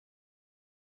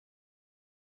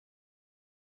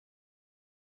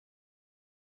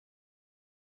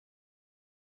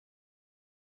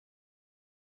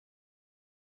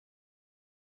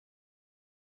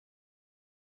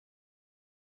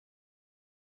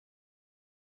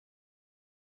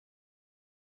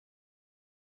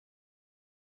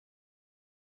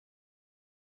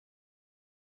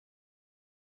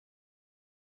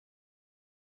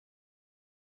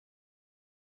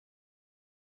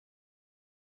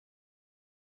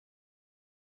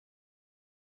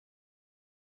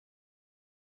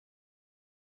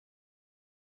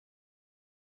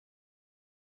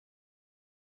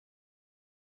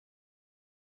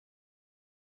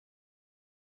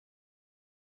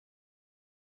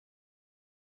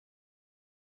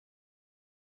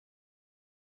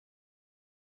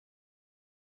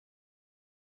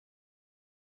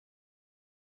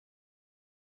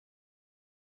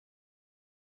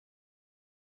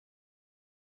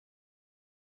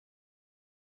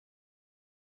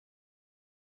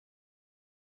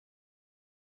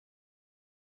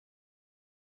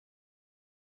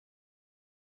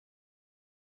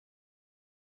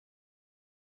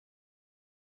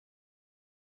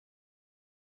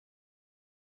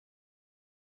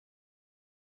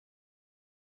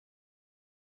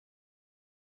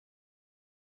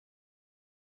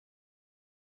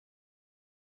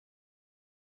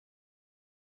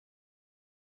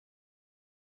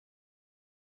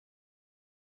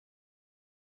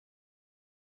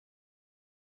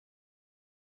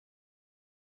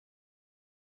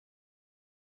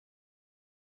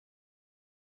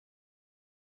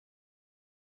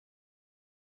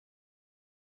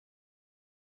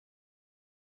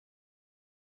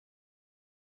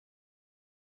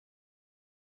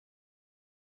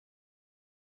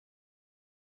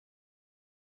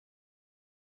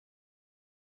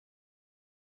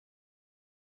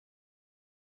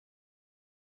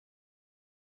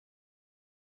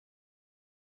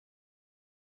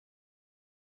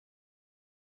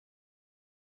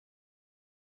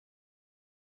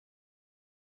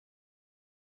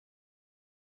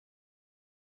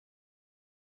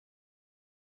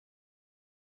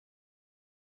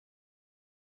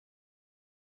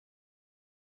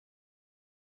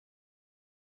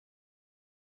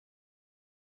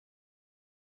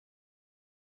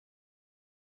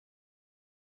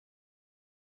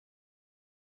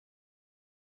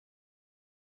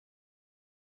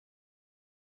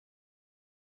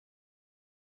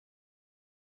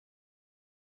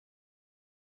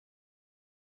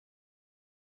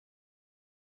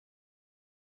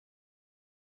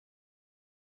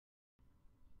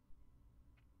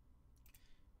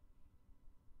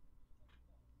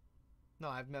No,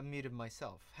 I've muted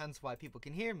myself. Hence why people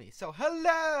can hear me. So,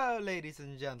 hello, ladies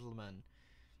and gentlemen.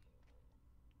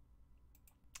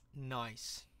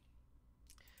 Nice.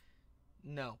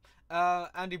 No.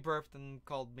 Andy burped and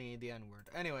called me the N-word.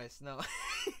 Anyways, no.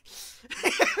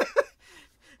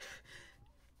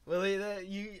 Well,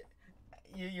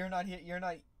 you're not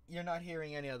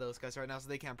hearing any of those guys right now, so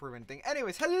they can't prove anything.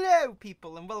 Anyways, hello,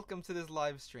 people, and welcome to this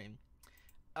live stream.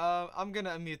 I'm gonna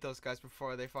unmute those guys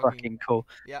before they fucking cool.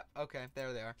 Yeah, okay,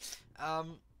 there they are.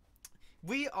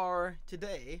 We are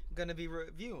today gonna be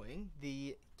reviewing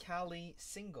the Cali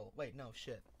single. Wait, no,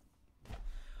 shit.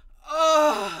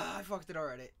 Oh, I fucked it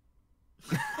already.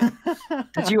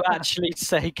 Did you actually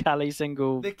say Cali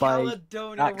single The by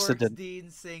Caledonia accident? Works Dean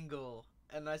single.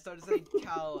 And I started saying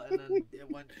Cal, and then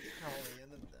it went Cali,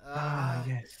 and then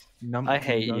yes. I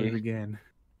hate you again.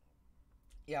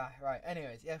 Yeah, right.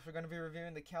 Anyways, yes, we're gonna be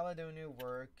reviewing the Caledonia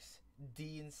Works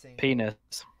Dean single. Penis.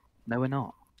 No, we're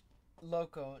not.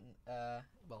 Loco,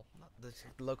 well, not the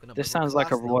loco number. This sounds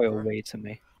like a royal way to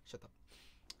me. Shut up.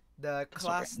 The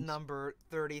class number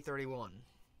 3031.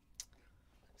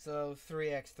 So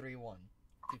 3x31.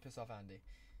 You piss off Andy.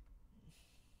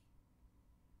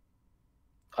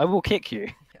 I will kick you.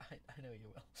 Yeah, I know you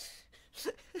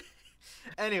will.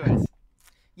 Anyways,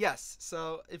 yes.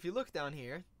 So if you look down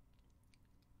here,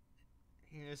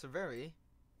 here's a very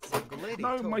single lady. No,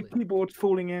 totally. my keyboard's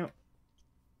falling out.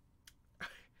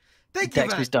 Thank you,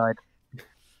 Dexby's died.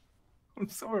 I'm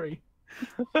sorry.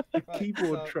 The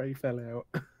keyboard tray fell out.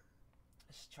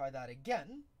 Let's try that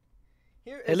again.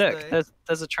 Here Hey, is look,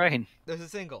 there's a train. There's a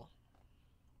single.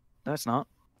 No, it's not.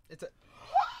 It's a.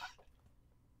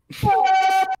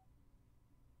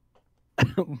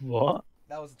 What?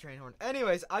 That was a train horn.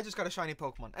 Anyways, I just got a shiny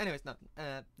Pokemon. Anyways, no,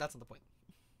 that's not the point.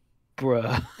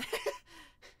 Bruh.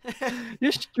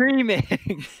 You're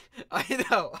streaming. I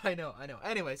know.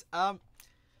 Anyways, Bruh.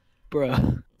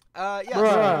 yeah.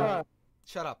 Bruh.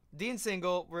 Shut up. Dean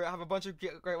single. We have a bunch of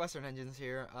Great Western engines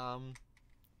here.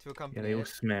 To accompany. Yeah, they all it.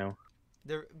 smell.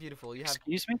 They're beautiful. You have.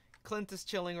 Excuse me? Clint is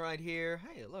chilling right here.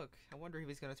 Hey, look. I wonder if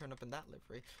he's gonna turn up in that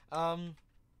livery.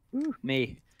 Ooh,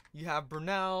 me. You have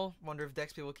Brunel. Wonder if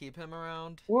Dexby will keep him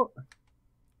around. What?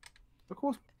 Of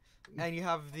course. And you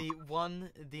have the one,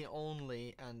 the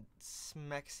only, and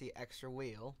smexy extra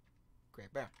wheel,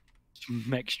 Great Bear.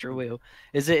 Extra wheel.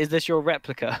 Is this your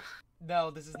replica? No,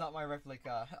 this is not my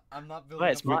replica. I'm not building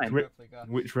it's a fucking mine. replica.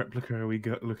 Which replica are we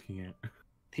looking at?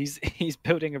 He's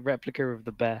building a replica of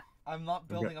the bear. I'm not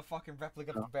building a fucking replica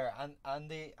of the bear. And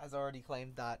Andy has already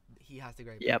claimed that he has the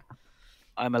Great Bear. Yep.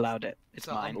 I'm allowed it. It's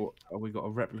So, mine. Oh, we got a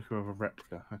replica of a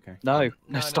replica. Okay. No,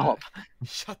 No, stop.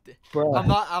 Shut it. Bruh. I'm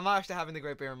not actually having the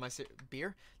Great Bear in my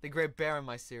the Great Bear in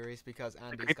my series because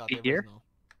Andy's Great got the Bear? original.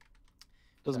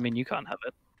 Doesn't mean you can't have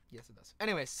it. Yes, it does.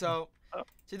 Anyway, so Oh.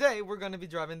 today we're going to be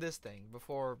driving this thing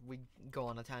before we go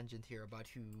on a tangent here about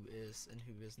who is and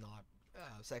who is not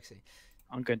sexy.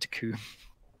 I'm going to coo.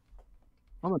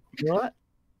 What?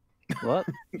 What?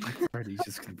 Freddy's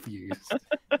just confused.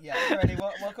 Yeah, Freddy,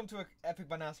 welcome to an Epic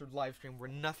by Nasrid live stream where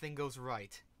nothing goes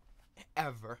right.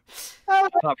 Ever.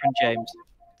 Apart from James.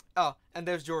 Oh, and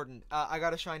there's Jordan. I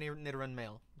got a shiny Nidoran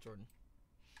male, Jordan.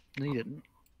 No, you didn't.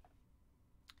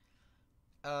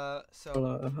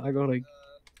 So... I got a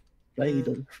blade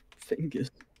of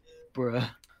fingers. Bruh.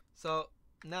 So,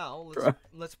 now,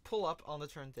 let's pull up on the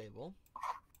turntable.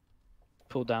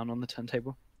 Pull down on the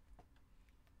turntable.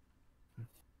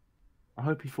 I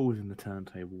hope he falls in the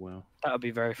turntable well. That would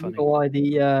be very I funny. don't know why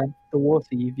the water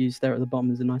you've used there at the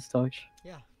bottom is a nice touch.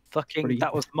 Yeah. Fucking, Pretty-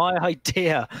 that was my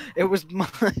idea. It was my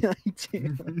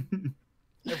idea.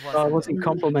 It I wasn't. wasn't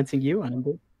complimenting you,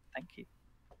 Andy. Thank you.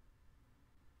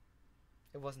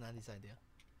 It wasn't Andy's idea.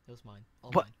 It was mine.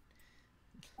 All What? mine.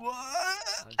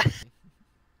 What? I'm joking.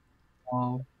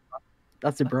 Wow.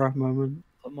 That's a bro moment.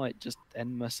 I might just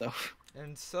end myself.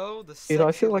 And so, the Dude, I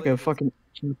sexy feel like a lady- fucking...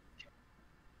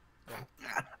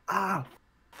 Ah,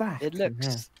 fact. It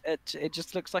looks. It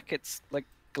just looks like it's like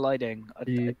gliding.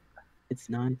 Dude, it's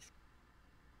nice.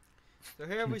 So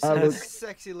here we That see the looks-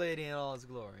 sexy lady in all its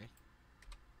glory.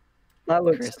 That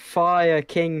looks Chris. fire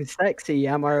king sexy,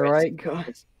 am I right,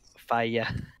 guys? Fire.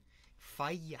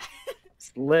 Fire.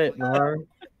 It's lit, bro.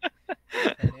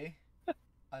 Penny,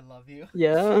 I love you.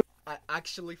 Yeah, I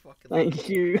actually fucking love you. thank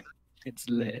you. It's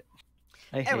lit.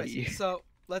 I hate Anyways, you. so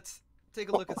let's take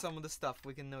a look at some of the stuff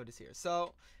we can notice here.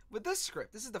 So with this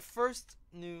script, this is the first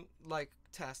new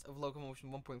test of Locomotion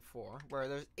 1.4 where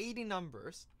there's 80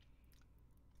 numbers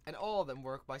and all of them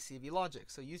work by CV logic.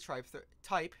 So you type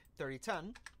 3010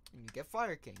 and you get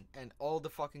Fire King and all the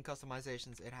fucking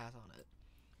customizations it has on it.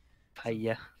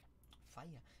 Fire.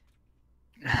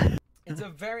 Fire. It's a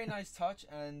very nice touch,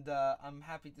 and I'm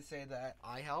happy to say that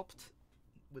I helped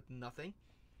with nothing.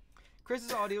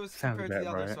 Chris's audio is Sounds compared to the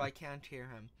about others, right. so I can't hear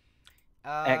him.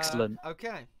 Excellent.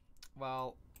 Okay.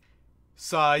 Well.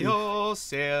 Sayo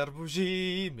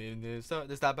serbuji minister.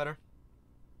 Is that better?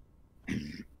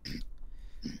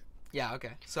 Yeah.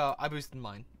 Okay. So I boosted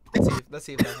mine. Let's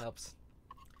see if that helps.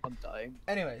 I'm dying.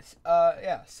 Anyways,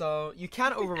 yeah. So you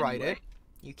can override Anyway. it.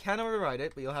 You can override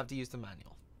it, but you'll have to use the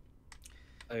manual.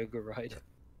 Override.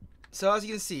 So as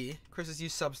you can see, Chris has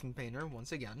used Substance Painter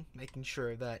once again, making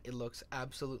sure that it looks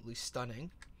absolutely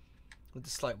stunning with the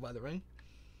slight weathering.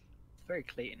 Very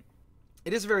clean.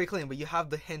 It is very clean, but you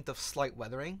have the hint of slight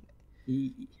weathering.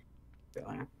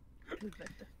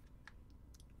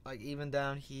 Like even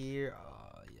down here,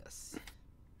 yes.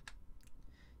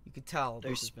 You can tell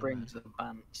Those this has been springs done.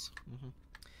 are bands.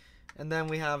 And then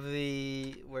we have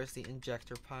where's the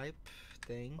injector pipe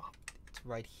thing? It's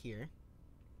right here.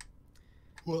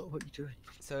 What are you doing?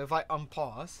 So if I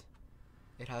unpause,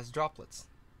 it has droplets.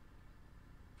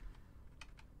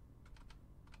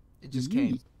 It just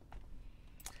came.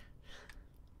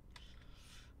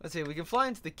 Let's see, we can fly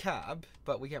into the cab,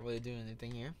 but we can't really do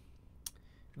anything here.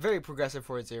 Very progressive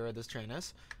for its era, this train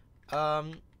is.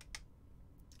 You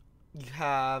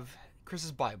have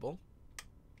Chris's Bible.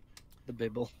 The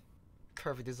Bible.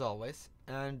 Perfect as always.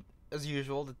 And as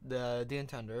usual, the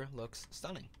intender looks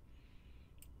stunning.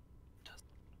 Yes,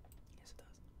 it does.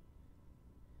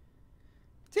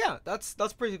 So yeah, that's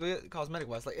basically it cosmetic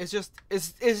wise. Like it's just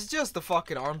the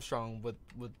fucking Armstrong with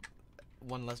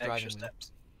one less driving Extra wheel.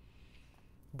 steps.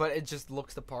 But it just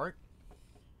looks the part.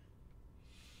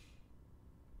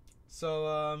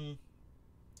 So,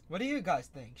 what do you guys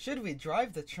think? Should we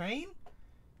drive the train?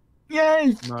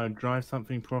 Yay! No, drive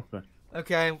something proper.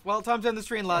 Okay, well, time to end the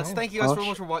stream, lads. Oh, Thank you guys so gosh.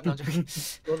 much for watching. No, I'm joking.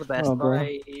 All the best. Oh, bro.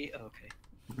 Bye. Okay.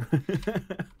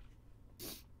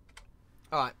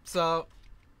 Alright, so,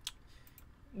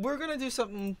 we're gonna do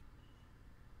something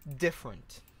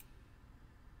different.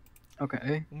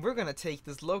 Okay. We're gonna take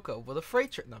this loco with a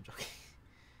freight train. No, I'm joking.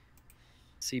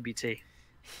 CBT.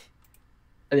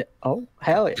 Oh,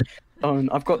 hell yeah.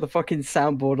 I've got the fucking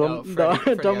soundboard No, on. Freddy,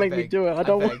 Freddy, Don't I make me beg. do it. I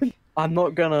don't beg. want. I'm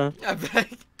not gonna. I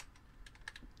beg.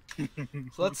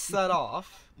 So let's set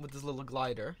off with this little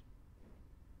glider.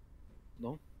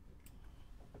 No.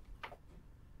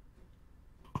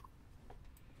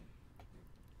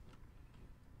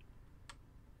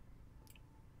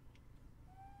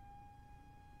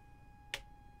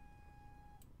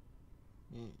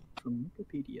 From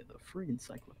Wikipedia, the free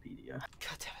encyclopedia.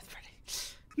 God damn it, Freddy.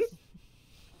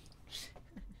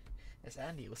 As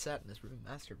Andy was sat in this room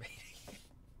masturbating.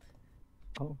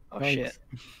 Oh, Oh nice. shit.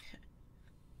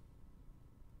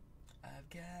 I've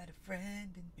got a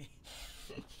friend in me.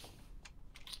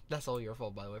 That's all your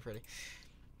fault, by the way, Freddy.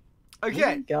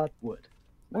 Okay, God would.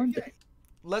 One day.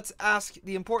 let's ask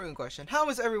the important question. How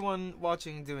is everyone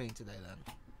watching doing today, then?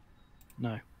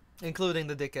 No. Including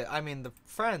the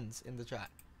friends in the chat.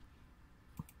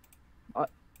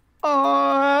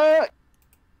 Yeah.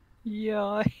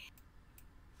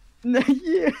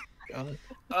 Yeah. God.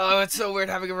 Oh, it's so weird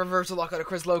having a reversal lock on a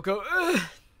Chris Loco. Ugh.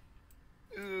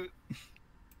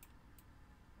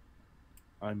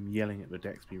 I'm yelling at the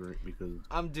Dexby route because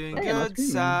I'm doing Hey, nice good, meeting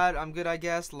you. sad, I'm good, I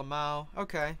guess, Lamau.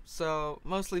 Okay, so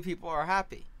mostly people are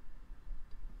happy.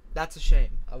 That's a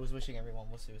shame. I was wishing everyone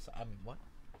was suicide. I mean, what?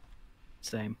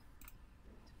 Same.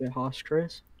 It's a bit harsh,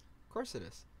 Chris. Of course it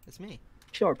is. It's me.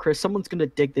 Sure, Chris. Someone's gonna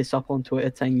dig this up on Twitter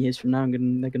 10 years from now,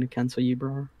 and they're gonna cancel you,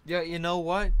 bro. Yeah, you know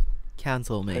what?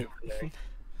 Cancel me. Hopefully.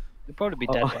 You'll probably be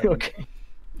dead by then. Okay.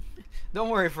 Don't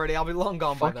worry, Freddy. I'll be long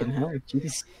gone by Fucking then. hell,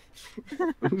 jeez.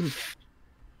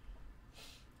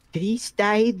 Chris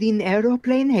died in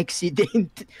aeroplane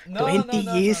accident. No, 20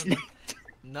 years no.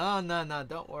 No,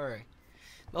 don't worry.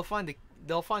 They'll find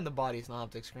the bodies and I'll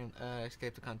have to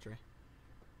escape the country.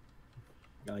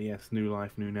 yes, new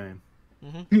life, new name.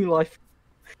 New life.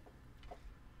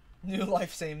 New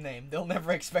life, same name. They'll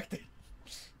never expect it.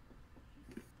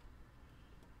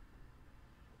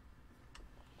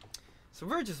 So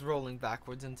we're just rolling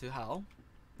backwards into hell,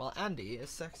 while Andy is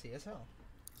sexy as hell.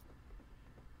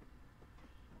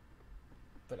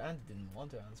 But Andy didn't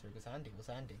want to answer because Andy was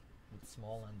Andy, with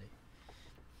small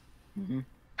Andy.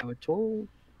 Our tall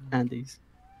Andes.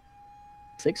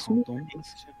 6 Hold small on. Andes.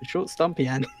 A short stumpy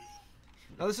Andy.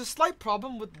 Now there's a slight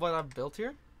problem with what I've built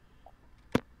here.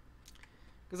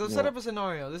 Because I've set up a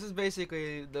scenario. This is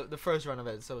basically the first run of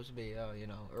it, so it should be,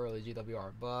 early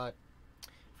GWR. But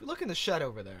if you look in the shed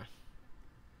over there,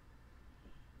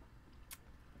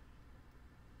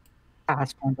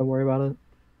 That's fine, don't worry about it.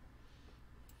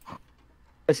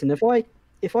 Listen, if I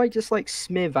if I just like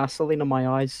smear Vaseline on my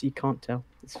eyes, you can't tell.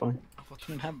 It's fine. What You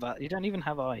the don't have that. You don't even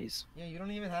have eyes. Yeah, you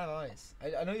don't even have eyes.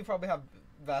 I know you probably have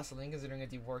Vaseline considering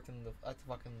that you worked at the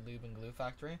fucking lube and glue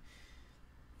factory.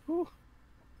 Ooh.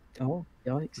 Oh,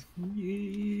 yikes!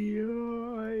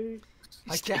 Yeah.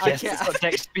 I can't. Yes, I it's got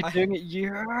Dex to be can't. doing it.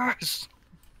 Yes.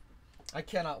 I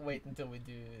cannot wait until we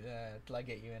do till I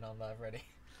get you in on that already.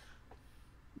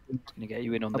 Gonna get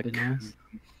you in on the. That'd be nice.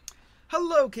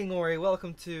 Hello, King Ori.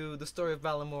 Welcome to the story of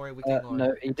Balamori with King Ori.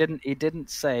 No, he didn't. He didn't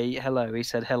say hello. He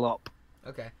said hello.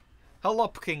 Okay. Hello,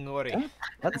 King Ori. Yeah.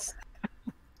 That's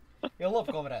Hello,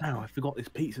 comrade. Now I forgot this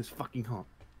pizza's fucking hot.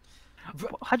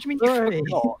 How do you mean you Right.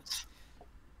 forgot?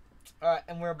 Alright,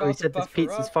 and we're oh, about he to said this buffer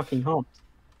pizza's up. fucking hot.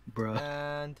 Bruh.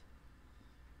 And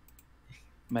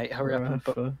Mate, hurry up and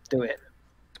Bruh. do it.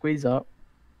 Squeeze up.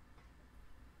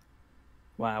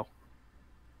 Wow.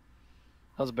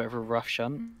 That was a bit of a rough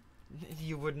shunt.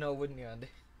 you would know, wouldn't you, Andy?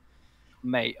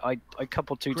 Mate, I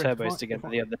coupled two Chris, turbos what- together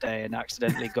what- the other day and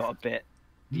accidentally got a bit.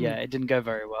 Yeah, it didn't go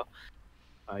very well.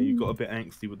 You got a bit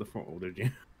angsty with the throttle, did you?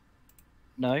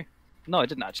 No, I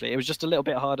didn't actually. It was just a little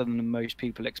bit harder than most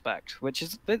people expect. Which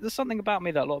is there's something about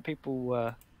me that a lot of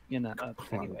people, anyway,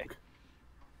 Clunk.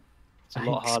 it's a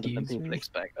lot harder than Excuse people me?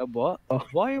 expect. What? Oh,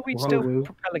 Why are we Whoa. still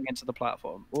propelling into the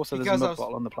platform? Also, there's Because a I milk was-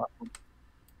 bottle on the platform.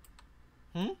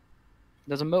 Hmm?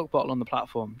 There's a milk bottle on the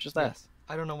platform, just there. Yes.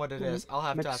 I don't know what it is. I'll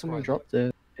have maybe to ask someone Riley. dropped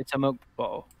it. It's a milk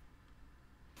bottle.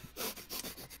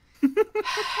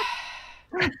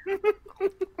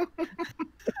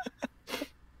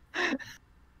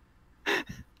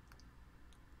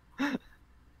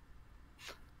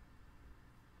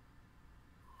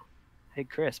 Hey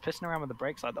Chris, pissing around with the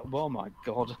brakes like that. Oh my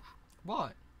god,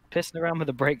 What? pissing around with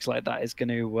the brakes like that is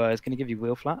gonna give you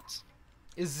wheel flats,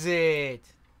 Is it?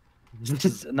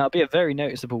 and that'll be a very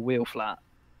noticeable wheel flat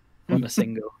on a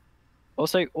single.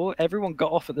 Also, everyone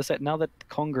got off at the set. Now they're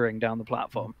congering down the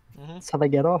platform. That's how they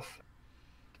get off.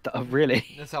 Really?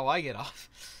 That's how I get off.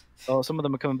 Oh, some of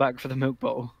them are coming back for the milk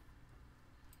bottle.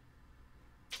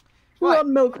 Right.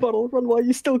 Run, milk bottle, run while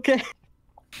you still can.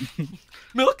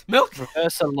 Milk, milk.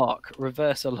 Reverse a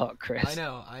lock, Chris.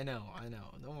 I know.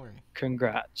 Don't worry.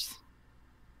 Congrats.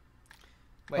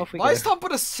 Wait, Off we why go. is Tom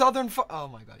put a southern? Oh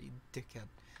my god, you dickhead!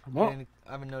 What?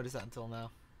 I haven't noticed that until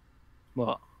now.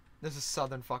 What? There's a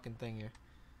southern fucking thing here.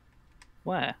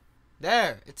 Where?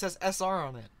 There, it says SR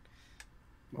on it.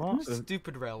 What?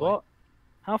 Stupid railway. What?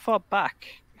 How far back?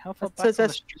 How far That back says on the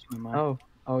S- street am I?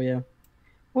 Oh yeah. Hang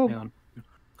Well, on.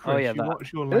 Chris, yeah, that.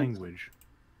 what's your language?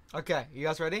 Okay, you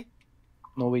guys ready?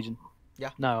 Norwegian.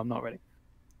 Yeah. No, I'm not ready.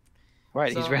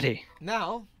 Right, he's So- ready.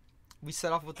 Now, we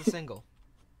set off with the single.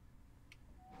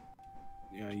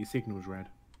 Yeah, your signal's red.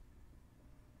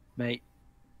 Mate,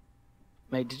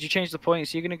 did you change the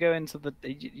points? You're gonna go into the.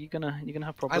 You're gonna have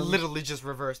I problems. literally just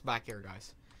reversed back here,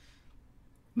 guys.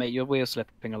 Mate, your wheel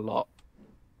slipping a lot.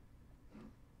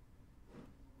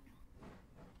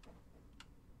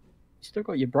 you still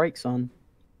got your brakes on.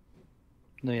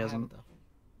 No, he I hasn't. haven't,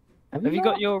 though. Have you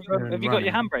got your Yeah, Have you got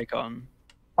your running. handbrake on?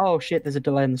 Oh shit! There's a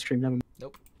delay in the stream. Never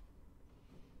mind.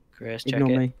 Chris, check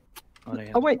Ignore it. me. Oh, no, you Oh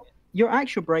haven't. wait, your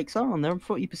actual brakes are on. They're on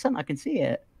 40%. I can see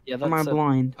it. Yeah, Am I that's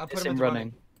blind? I put it's him in into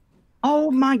running.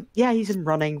 Oh my! Yeah, he's in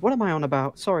running. What am I on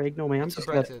about? Sorry, ignore me. I'm It's a just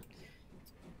gonna. Brexit.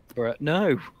 Bruh,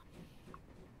 no.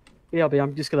 BRB.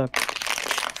 I'm just gonna.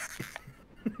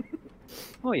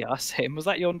 Oh yeah, I see him. Was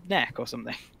that your neck or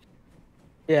something?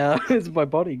 Yeah, it's my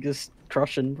body just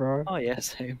crushing, bro. Oh yeah,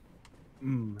 same.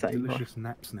 Mmm, Same, delicious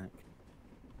nap snack.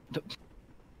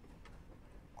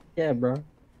 Yeah, bro.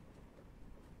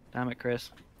 Damn it,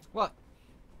 Chris. What?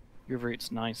 Your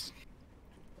route's nice.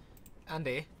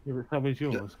 Andy, How was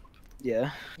yours?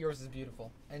 Yeah. yours is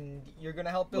beautiful, and you're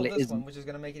gonna help Well, build it this one, isn't. which is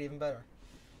gonna make it even better.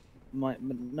 No,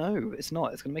 it's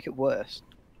not. It's gonna make it worse.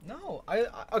 No,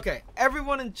 okay.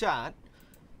 Everyone in chat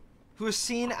who has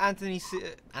seen Anthony's.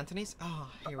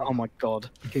 Oh, here we Oh go. my god.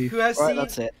 Who has Right, seen?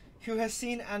 that's it. Who has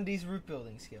seen Andy's route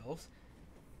building skills?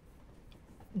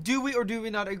 Do we or do we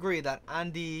not agree that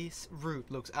Andy's route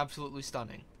looks absolutely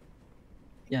stunning?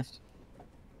 Yes.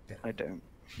 I don't.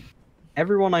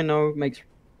 Everyone I know makes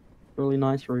really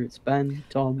nice routes. Ben,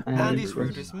 Tom, and Andy's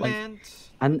route Chris. is Like, meant.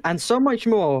 and so much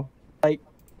more. Like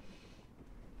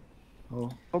Oh.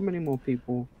 so many more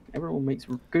people. Everyone makes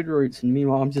good routes, and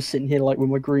meanwhile I'm just sitting here like with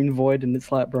my green void, and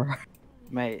it's like, bro.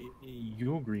 Mate,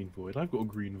 Your green void. I've got a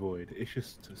green void. It's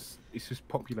just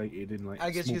populated in like. I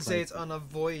guess you small could say it's places.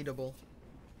 unavoidable.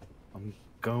 I'm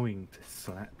going to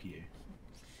slap you.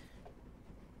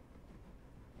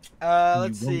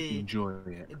 Let's You won't see. enjoy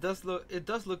it. It does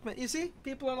look. You see,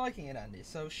 people are liking it, Andy.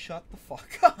 So shut the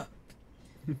fuck up.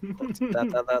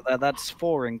 That's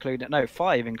 4 including, no,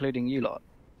 5 including you lot.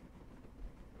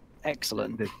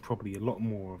 Excellent. There's probably a lot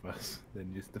more of us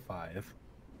than just the 5.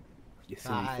 You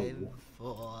silly 5,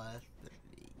 fool. 4, 3,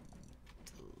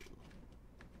 2.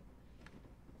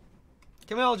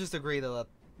 Can we all just agree that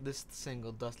this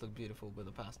single does look beautiful with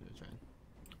the passenger train?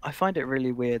 I find it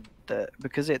really weird that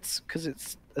because it's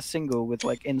a single with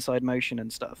like inside motion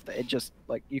and stuff that it just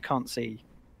like you can't see.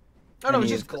 Oh no, it any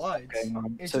just of the stuff glides. going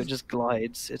on. It's So it just- just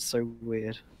glides. It's so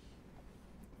weird.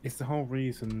 It's the whole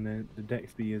reason the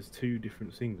Dexby has 2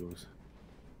 different singles.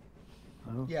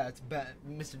 Oh. Yeah, it's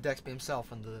Mr. Dexby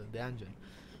himself and the engine.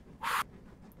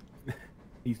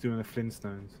 He's doing the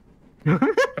Flintstones.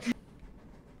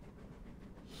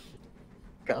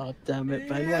 God damn it,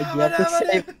 Ben! Why'd you have to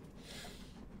say?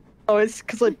 Oh, it's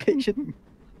because I pictured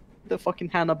the fucking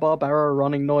Hanna-Barbera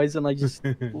running noise, and I just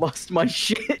lost my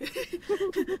shit.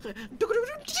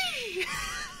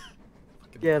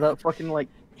 Yeah, that fucking like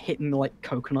hitting like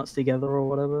coconuts together or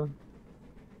whatever.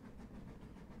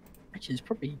 Actually, it's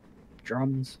probably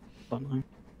drums. Don't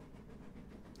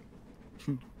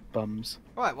know. Bums.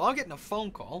 Alright, well I'm getting a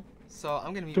phone call, so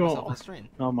I'm gonna mute myself on stream.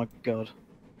 Oh my god.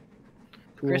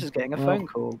 Cool. Chris is getting a Well, phone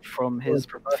call from his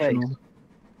face. professional.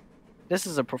 This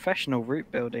is a professional route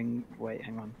building. Wait,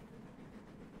 hang on,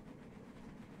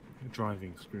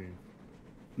 Driving screen.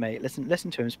 mate.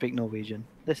 Listen to him speak Norwegian.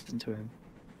 Listen to him.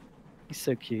 He's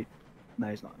so cute. No,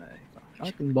 he's not. No, he's not.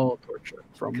 I can ball torture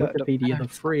from Cut it up. Wikipedia. No, The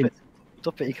free.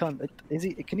 Stop it. He can't. Is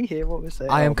he? Can he hear what we're saying?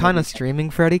 I am Oh, kind maybe of streaming,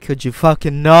 Freddy. Could you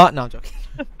fucking not? No, I'm joking.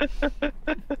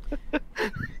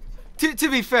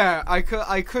 To be fair, I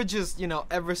could just, you know,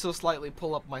 ever so slightly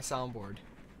pull up my soundboard.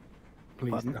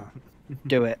 Please Pardon? don't.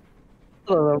 Do it.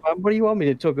 What do you want me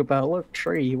to talk about? Look,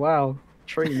 tree. Wow,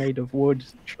 tree made of wood.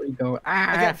 Tree go.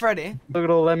 Ah! Again, Freddy. Look at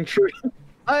all them trees.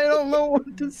 I don't know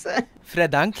what to say.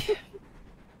 Fredank.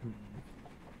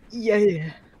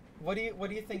 Yeah. What do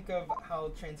you think of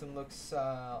how Trainsim looks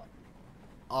on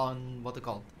what they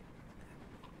called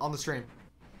on the stream?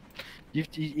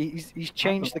 He's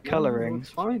changed the colouring. It's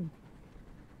fine.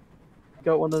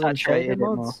 Got one of them Saturated shaded it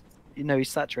more. mods. You know, he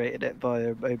saturated it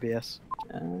via OBS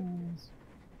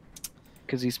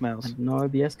because he I smells. didn't know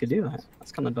OBS could do that.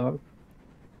 That's kind of dope.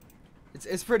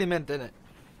 It's pretty mint, isn't it?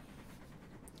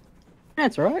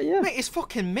 That's alright, yeah. Mate, it's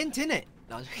fucking mint, isn't it?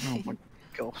 No, I'm Oh joking. my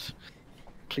god!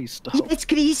 Please stop. Yes,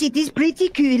 Chris, it is pretty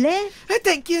cool, eh?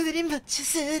 Thank you very much,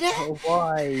 sir. Oh,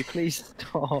 why? Please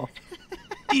stop.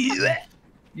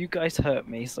 You guys hurt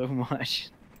me so much.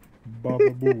 Baba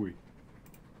boy.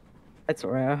 That's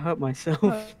alright, I hurt myself.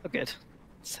 Oh, good.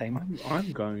 Same.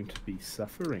 I'm going to be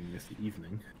suffering this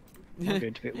evening. I'm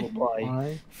going to be why?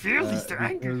 Why? Feel the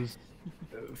strength. Because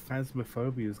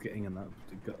Phasmophobia is getting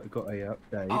got a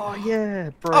update. Oh yeah,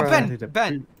 bro. Oh, Ben, Did a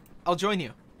Ben, I'll join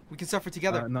you. We can suffer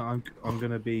together. No, I'm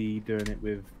gonna be doing it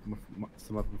with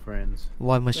some other friends.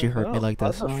 Why must you hurt me like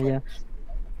this? Oh yeah.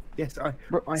 Yes,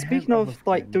 Bro, I have speaking of other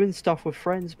like friends. doing stuff with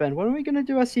friends, Ben, when are we gonna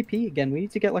do SCP again? We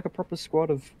need to get like a proper squad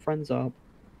of friends up.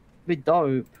 Be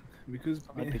dope. Because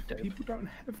That'd be dope. people don't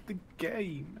have the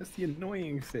game. That's the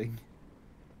annoying thing.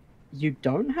 You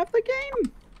don't have the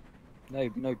game?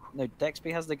 No.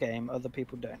 Dexby has the game. Other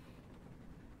people don't.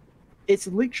 It's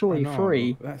I literally know,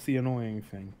 free. That's the annoying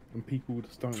thing, and people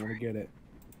just don't want to get it.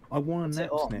 I want What's to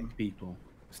it on? neck people.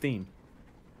 Steam.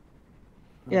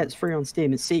 Yeah, it's free on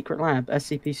Steam. It's Secret Lab,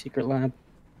 SCP Secret Lab.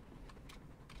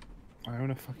 I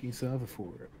own a fucking server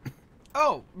for it.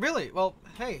 Oh, really? Well,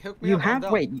 hey, hook me You up. I'm have?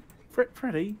 down. Wait,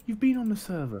 Freddy, you've been on the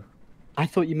server. I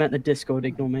thought you meant the Discord.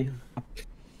 Ignore me.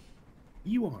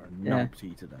 You are a Yeah.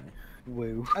 numpty today.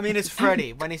 Woo. I mean, it's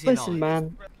Freddy. When is he Listen, not?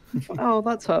 man. Oh,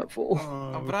 that's hurtful.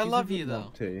 Oh, but I he's a love bit you,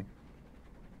 though. numpty.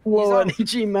 Low on-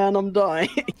 energy, man. I'm dying.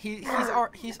 He's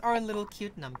our little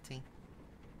cute numpty.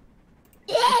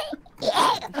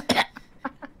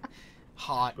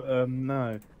 Hot. But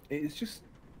no,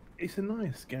 it's a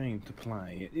nice game to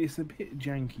play. It's a bit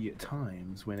janky at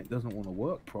times when it doesn't want to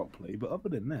work properly, but other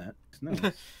than that, it's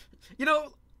nice. You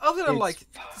know, other than It's-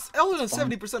 other than it's fun.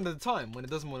 70% of the time when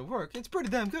it doesn't want to work, it's pretty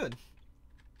damn good.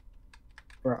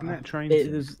 Bro, And that train it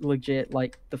sim- is legit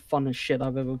like the funnest shit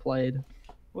I've ever played.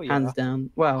 Well, Hands yeah. down.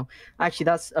 Well, actually,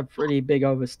 that's a pretty big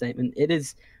overstatement. It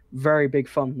is very big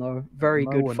fun, though. Very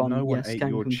no good one, fun. No one yes, ate can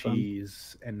your confirm.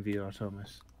 cheese, NVR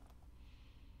Thomas.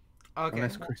 Okay.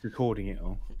 Unless Chris is hoarding it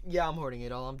all. Yeah, I'm hoarding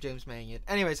it all. I'm James Maying it.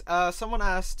 Anyways, someone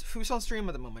asked who's on stream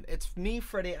at the moment. It's me,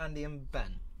 Freddy, Andy, and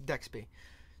Ben. Dexby.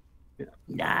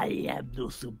 I am no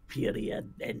superior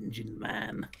engine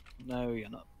man. No, you're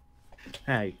not.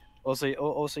 Hey, Also,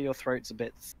 your throat's a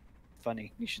bit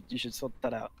funny. You should sort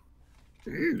that out.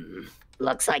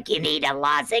 Looks like you need a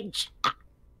lozenge.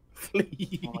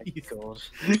 Please. Oh my god.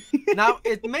 Now,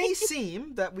 it may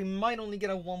seem that we might only get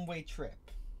a one-way trip.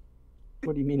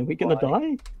 What do you mean? Are we gonna Why?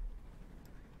 die?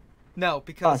 No, I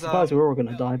because suppose we're all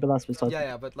gonna die, but that's besides.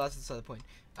 yeah, but that's beside the point.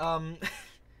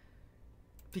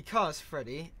 Because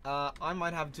Freddy, I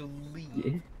might have to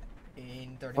leave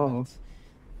in 30 Oh. minutes,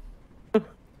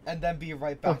 and then be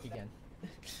right back again.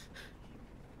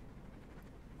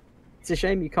 It's a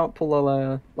shame you can't pull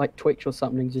a like Twitch or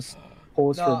something and just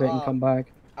pause for No, a bit and come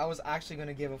back. I was actually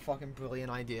gonna give a fucking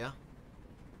brilliant idea,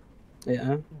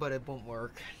 Yeah. but it won't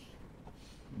work.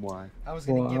 Why? I was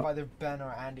gonna give What? either Ben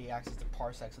or Andy access to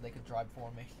Parsec so they could drive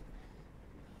for me.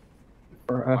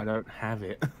 I don't have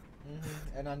it.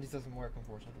 And Andy's doesn't work,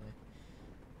 unfortunately.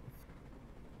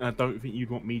 I don't think you'd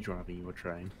want me driving your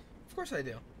train. Of course I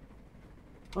do.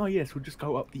 Oh yes, we'll just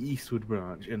go up the eastward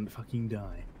branch and fucking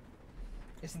die.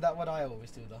 Isn't that what I always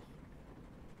do, though?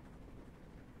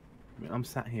 I mean, I'm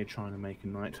sat here trying to make a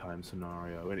nighttime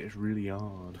scenario, and it's really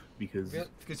hard because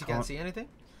Because you can't see anything?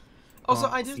 Also,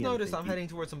 can't I just see noticed anything. I'm heading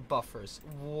towards some buffers.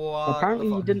 What? Apparently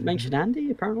the you fuck? didn't mention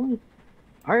Andy. Apparently,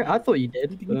 I thought you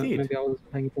did. He But did. Maybe I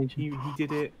wasn't paying attention. he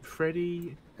did it.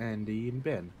 Freddy, Andy, and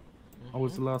Ben. I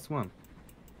was the last one.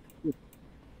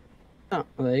 Oh,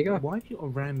 well, there you go. Why have you got a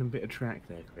random bit of track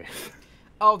there, Chris?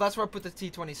 Oh, that's where I put the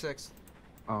T26.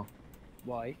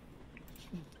 Why?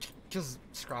 Just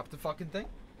scrap the fucking thing.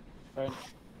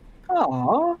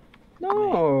 Aw,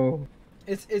 no.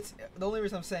 It's the only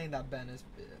reason I'm saying that, Ben, is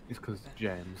It's because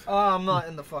James. oh, I'm not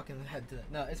in the fucking head to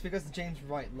no. It's because James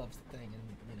Wright loves the thing, and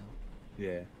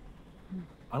Yeah.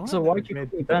 I like So that why'd you red,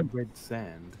 call me Ben? red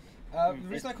sand. the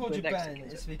reason I called We're you next Ben to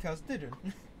each is because didn't.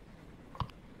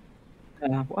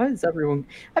 Why is everyone?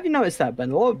 Have you noticed that, Ben?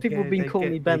 A lot of people Yeah, have been they calling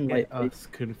get- me they Ben get lately. us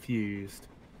confused.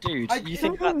 Dude, I you don't think I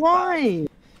don't that's know why. bad?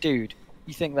 Dude,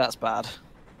 you think that's bad?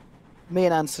 Me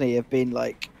and Anthony have been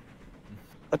like,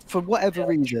 for whatever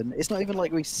reason, it's not even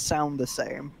like we sound the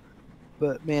same,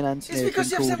 but me and Anthony It's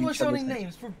because you have been similar called each other's sounding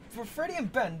names. names. For Freddy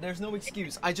and Ben, there's no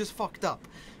excuse. I just fucked up.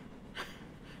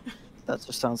 That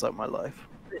just sounds like my life.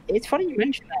 It's funny you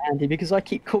mentioned that, Andy, because I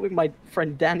keep calling my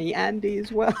friend Danny Andy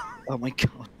as well. Oh my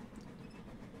god.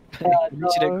 Uh, At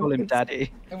least you don't call him no,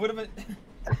 daddy. It would have been.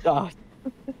 Ah,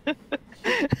 It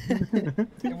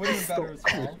would have been better as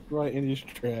well. Right in his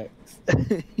tracks.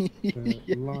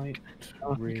 Light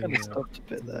Oh, you rear kind of stopped a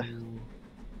bit there.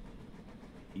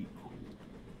 equal.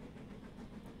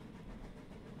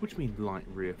 Which means light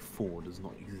rear 4 does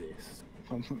not exist.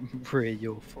 Pretty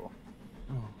awful.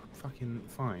 Oh, fucking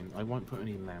fine. I won't put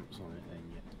any lamps on it then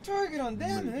yet. Target on Really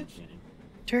damage. game.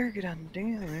 Target on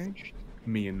damage.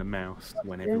 Me and the mouse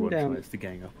when Stand everyone down. tries to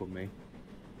gang up on me.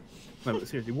 No, but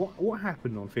seriously, what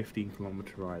happened on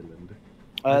 15km Island?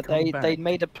 I come They back.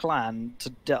 made a plan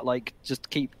to like just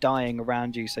keep dying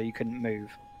around you so you couldn't move.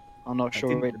 I'm not That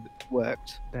sure it didn't-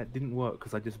 worked. That didn't work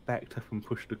because I just backed up and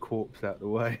pushed the corpse out the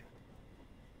way.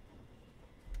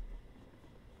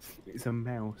 It's a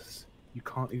mouse. You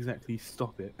can't exactly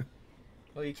stop it.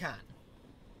 Well, you can.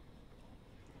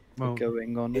 Well,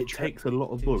 Going on a it trip. takes a lot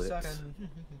of 2 bullets. seconds.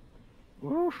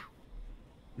 Woof.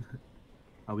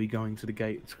 Are we going to the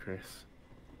gates, Chris?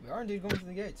 We are indeed going to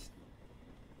the gates.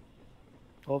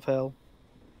 Of hell.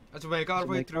 As we make our To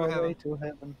way make through our heaven. way to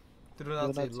heaven. Through The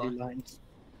Nazi Nazi line. lines.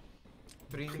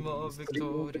 Primo Primo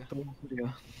Victoria.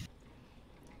 Victoria.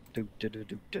 Do, do, do,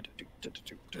 do, do, do, do,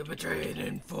 do, do, To be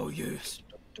training for use.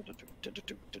 do, do, do, do,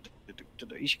 do, do, do, do,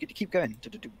 do. You should keep going.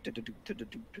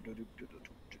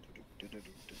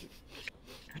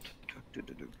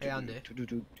 Hey, Andy.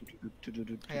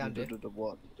 Hey, Andy.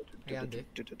 What? Hey, Andy.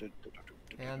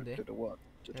 Hey, Andy. What?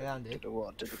 Hey, Andy.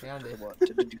 What? Hey, Andy.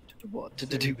 What?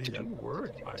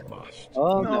 Word, I must.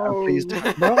 Oh no! Please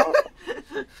don't. no.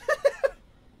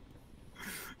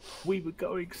 We were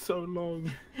going so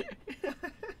long,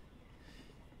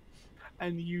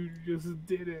 and you just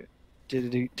did it. Say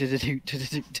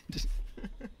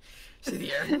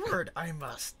the N word, I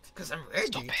must. Because I'm ready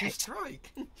Stop to it.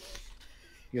 strike.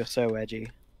 You're so edgy.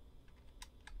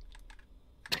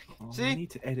 Oh, See? I need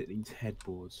to edit these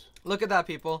headboards. Look at that,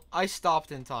 people. I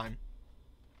stopped in time.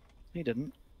 He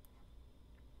didn't.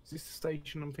 Is this the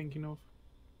station I'm thinking of?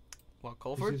 What, This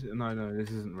Colford? is, no, this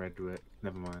isn't Redwick.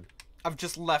 Never mind. I've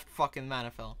just left fucking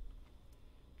Manifel.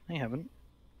 He haven't.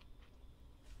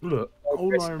 Look, all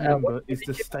Chris, I remember what is did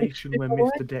the you station where mention,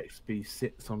 by Mr. Dexby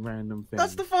sits on random things.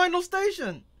 That's the final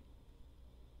station!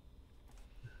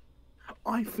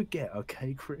 I forget,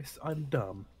 okay, Chris? I'm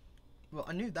dumb. Well,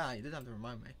 I knew that. You didn't have to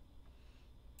remind me.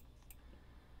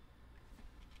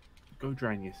 Go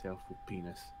drown yourself with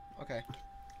penis. Okay.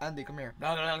 Andy, come here.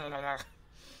 No, no, no, no, no, no.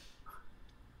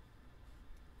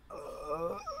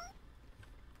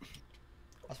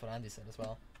 That's what Andy said as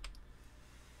well.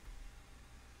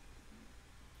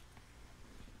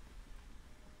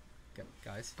 Okay,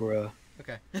 guys. Bruh.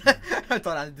 Okay. I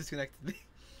thought Andy disconnected me.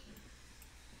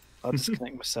 I'll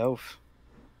disconnect myself.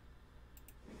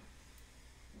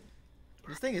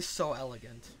 This thing is so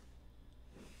elegant.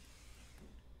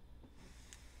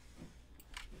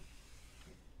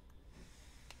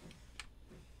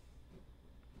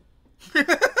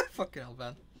 Fucking hell,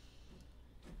 man.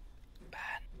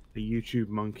 The YouTube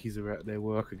monkeys are at their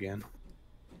work again.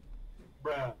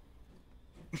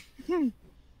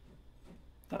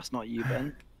 That's not you,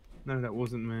 Ben. No, that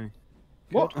wasn't me.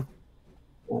 What?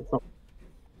 What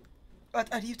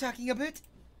are you talking about?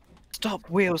 Stop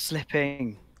wheel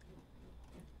slipping.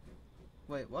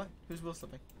 Wait, what? Who's wheel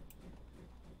slipping?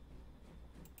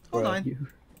 Hold Bruh. on.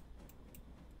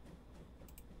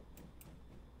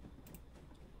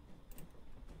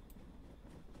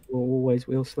 We're always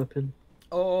wheel slipping.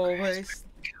 Always.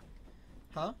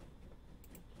 Huh?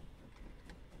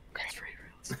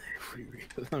 Free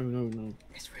real. No.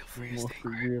 It's real More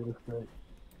free real estate.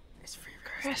 It's free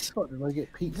Chris, What did I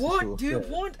get pizza What sauce do you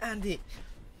there? want, Andy?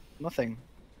 nothing.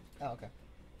 Oh, okay.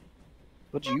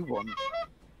 What do you want?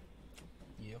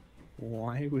 You.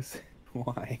 Why?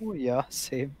 Oh yeah,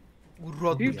 same. Who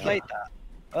Rugby. played that?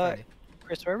 Friday.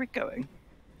 Chris, where are we going?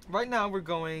 Right now we're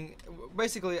going.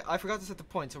 Basically, I forgot to set the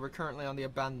point, so we're currently on the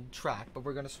abandoned track, but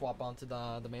we're gonna swap onto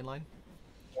the main line.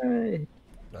 Hey.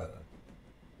 No.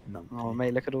 Oh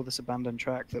mate, look at all this abandoned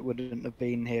track that wouldn't have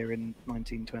been here in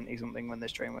 1920 something when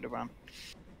this train would have run.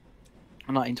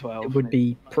 1912. It would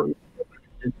be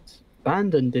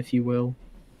abandoned, if you will.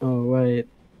 Oh wait,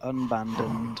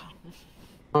 unbandoned.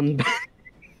 unbanned.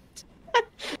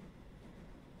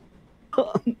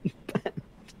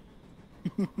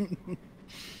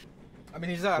 I mean,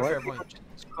 he's at a Why fair are people point.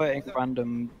 just quoting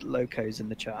random locos in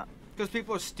the chat? Because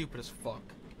people are stupid as fuck.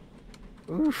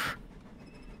 Oof.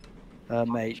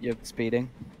 Mate, you're speeding.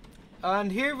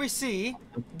 And here we see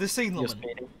the You're signalman.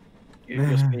 speeding.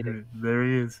 You're speeding. There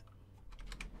he is.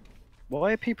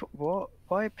 Why are people? What?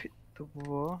 Why are people?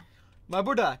 What? My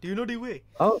brother, do you know the way?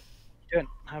 You don't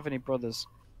have any brothers.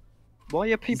 Why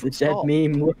are It's people? a dead Stop.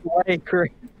 meme. Look away, Chris.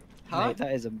 Huh? Mate,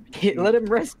 that is a. Let him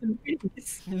rest in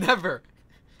peace. Never.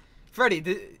 Freddy,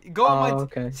 go on my.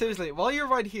 Okay. Seriously, while you're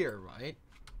right here, right?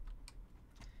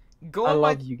 Go I on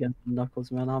love my. you, Guns N'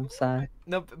 Knuckles, man. I'm sad.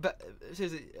 No, but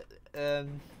seriously,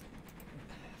 fucking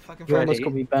You Freddy. almost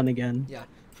got me Ben again.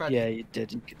 Freddy. Yeah, you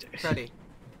did. You could do. Freddy,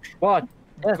 What?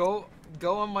 Yes.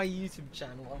 go on my YouTube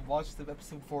channel and watch the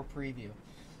episode 4 preview.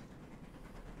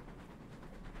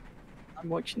 I'm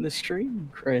watching the stream,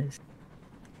 Chris.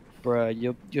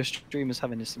 Bruh, your stream is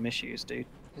having some issues, dude.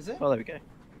 Is it? Oh, there we go.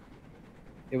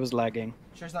 It was lagging.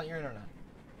 Sure, it's not your internet.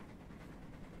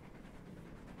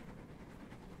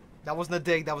 That wasn't a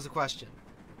dig. That was a question.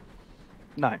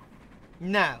 No,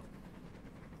 Now.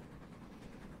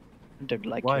 I don't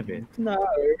like Why, him. Ben? No.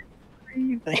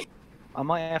 Breathing. I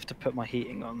might have to put my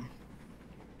heating on.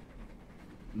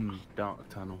 Dark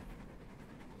tunnel.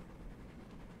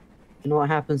 You know what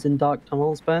happens in dark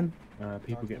tunnels, Ben?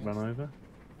 People get run over.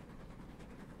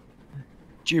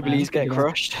 Jubilees get Yeah.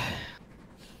 crushed.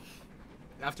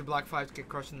 After Black 5 get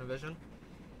crushed in the vision.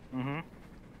 Mm-hmm.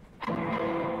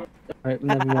 Alright,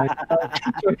 never mind.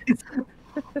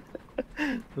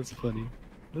 That's funny.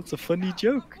 That's a funny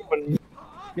joke.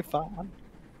 You're fine.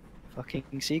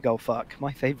 Fucking seagull fuck,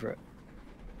 my favourite.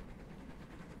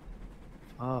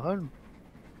 Fun.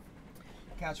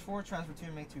 Catch 4, transfer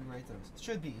 2, make 2 great throws.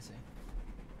 Should be easy.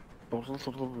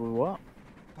 What?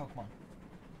 Pokemon.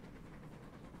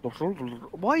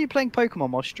 Why are you playing Pokemon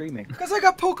while streaming? Because I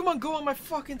got Pokemon Go on my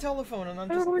fucking telephone and I'm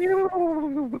just.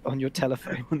 On your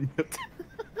telephone.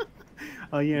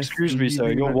 Oh yes. Excuse me, you sir,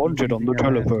 bring you're back wanted on the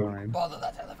telephone. time. Bother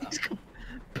that telephone.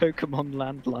 Pokemon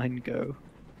Landline Go.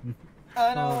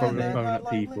 I know. From and the then phone I at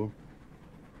like people.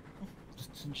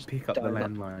 Just pick up the dial up.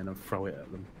 landline and throw it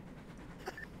at them.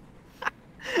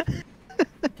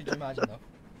 Could you imagine though?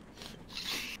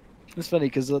 It's funny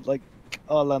because like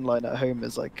our landline at home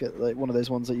is like one of those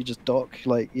ones that you just dock,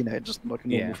 like just like a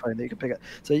normal Yeah. phone that you can pick up.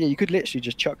 So yeah, you could literally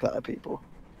just chuck that at people.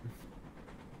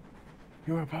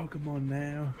 You're a Pokemon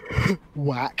now.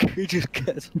 Whack! You just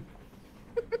get.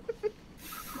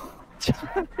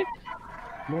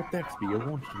 Lord Dexter, you're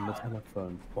wanted on the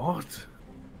telephone. What?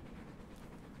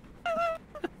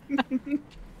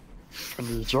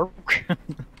 Joke.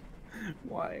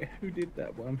 Why? Who did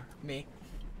that one? Me.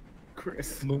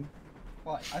 Chris.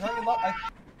 What? I thought you loved.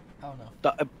 Oh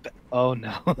no. Oh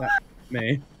no!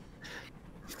 Me.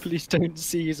 Please don't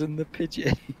season the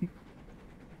pigeon.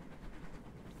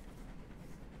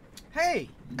 Hey,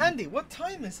 Andy, what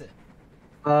time is it?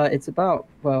 It's about,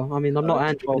 well, I mean, I'm not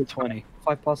Andrew, but it's 12:20.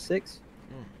 6:05.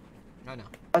 I know.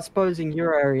 I suppose in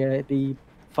your area it'd be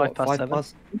what, 7.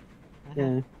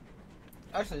 Yeah.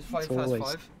 Actually, it's 5 It's past always-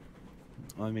 5.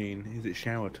 I mean, is it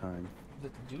shower time? Is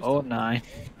it the juice Oh time?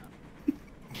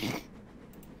 no.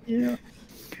 Yeah.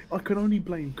 I can only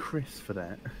blame Chris for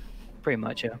that. Pretty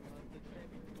much, yeah.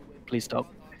 Please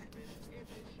stop.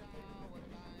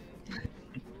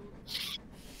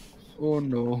 Oh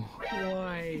no.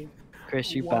 Why?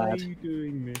 Chris, you Why are bad. you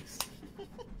doing this?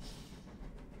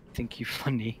 Think you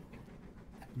funny.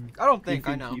 I don't You think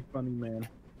I know. You funny man.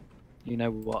 You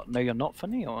know what? No, you're not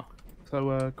funny, or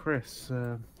So, Chris,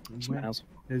 smells.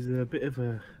 there's a bit of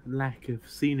a lack of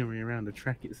scenery around the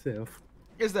track itself,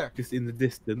 Is there? just in the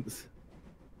distance.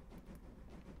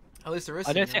 At least there is.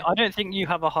 I scenery. don't think you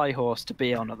have a high horse to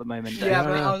be on at the moment, Dave. Yeah,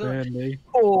 but I was- Burnley.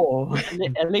 Oh.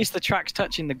 At least the track's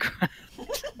touching the ground.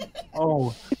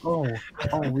 Oh,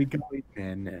 we go in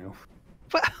there now.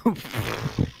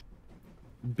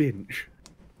 Binge.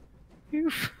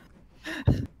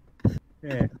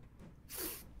 Yeah.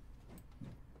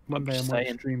 One day I just might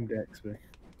saying. stream Dexby.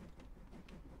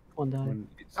 One day. when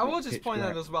it's I will not just pitch point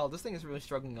out black. as well, this thing is really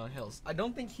struggling on hills. I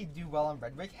don't think he'd do well on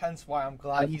Redrick, hence why I'm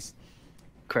glad he's.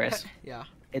 Chris, Yeah,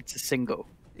 it's a single.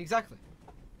 exactly.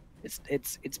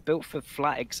 It's built for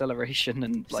flat acceleration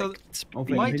and So- like Oh,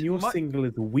 speed. Might- then your might- single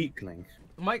is a weakling.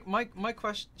 My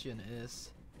question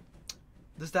is,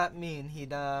 does that mean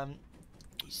he'd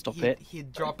Stop he'd, it.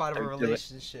 he'd drop out of a Don't do it.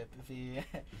 relationship if he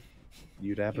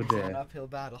You'd have a was in an dare. uphill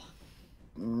battle?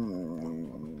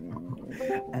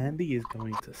 Andy is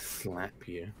going to slap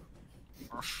you.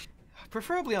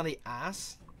 Preferably on the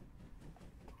ass.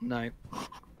 No. I You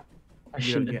don't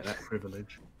shouldn't, get that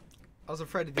privilege. I was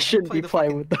afraid I if you shouldn't play be the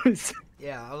playing fucking... with those.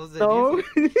 Yeah, I was. No.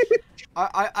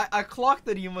 I clocked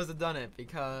that you must have done it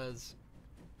because,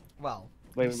 well,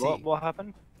 Wait, you what? see, What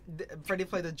happened? Freddy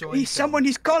played the joint. Hey, someone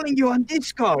is calling you on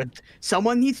Discord.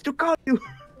 Someone needs to call you.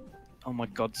 Oh my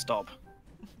God! Stop.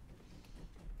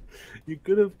 You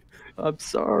could have. I'm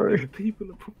sorry. People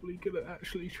are probably gonna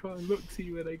actually try and look to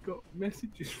you where they got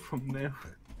messages from now.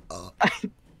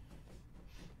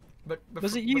 But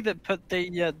Was it you that put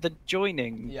the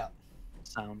joining Yeah,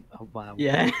 sound? Oh wow.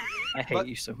 Yeah. I hate But-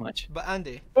 you so much. but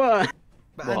Andy, What?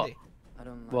 but What? Andy, I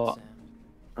don't like What?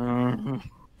 sand.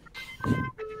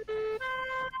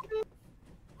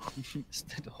 It's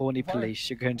the horny Why- police.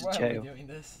 You're going to why are jail. we doing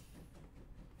this?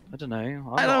 I don't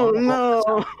know. I don't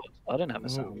know. I don't have a Oh,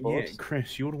 soundboard. yeah,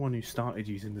 Chris, you're the one who started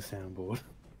using the soundboard.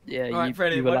 Yeah, All right, you,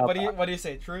 Freddy, you what, allowed what do you that. what do you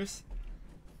say? Truce?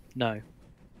 No.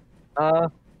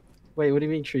 Wait, what do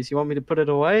you mean, Truce? You want me to put it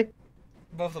away?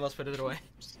 Both of us put it away.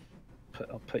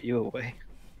 I'll put you away.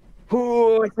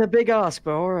 Oh, it's a big ask,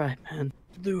 but alright, man.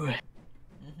 Do it.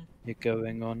 You're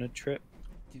going on a trip.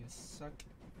 You suck.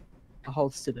 I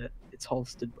holstered it. It's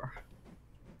holstered, bro.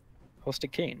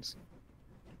 Hoster Keynes.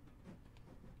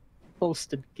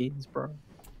 Holstered skins, bro.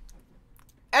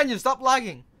 And you stop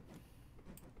lagging.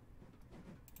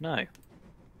 No.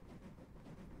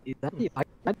 Is that I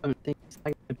don't think it's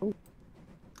like at all.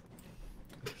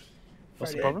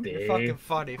 What's the Freddy, problem? You're fucking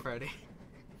funny, Freddy.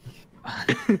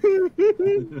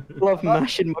 Love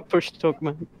mashing my push to talk,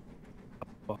 man.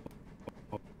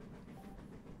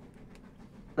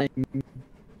 Like,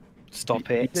 Stop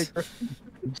it.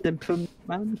 simple,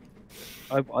 man.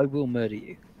 I will murder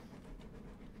you.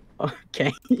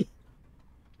 Okay.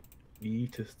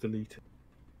 Delete it.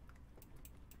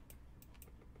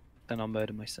 Then I'll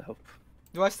murder myself.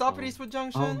 Do I stop at Eastwood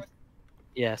Junction?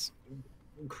 Yes.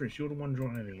 Chris, you're the one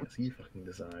driving it, so you fucking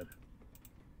decide.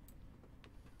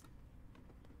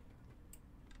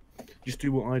 Just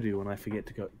do what I do when I forget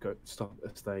to go stop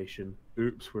at a station.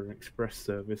 Oops, we're an express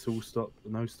service. All stop,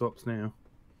 no stops now.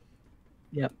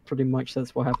 Yeah, pretty much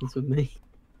that's what happens with me.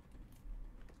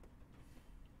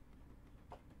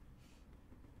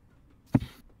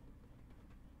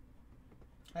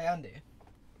 Hey, Andy.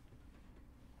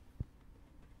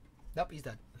 Nope, he's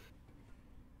dead.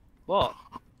 What?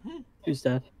 Who's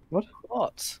that? What?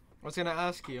 What? I was gonna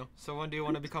ask you, so when do you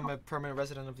want to become a permanent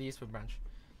resident of the Eastwood branch?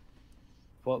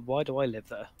 What? Why do I live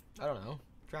there? I don't know.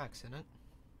 Drax in it.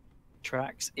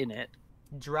 Tracks in it.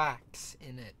 Drax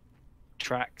in it.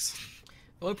 Tracks.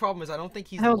 The only problem is I don't think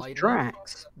he's How's light enough.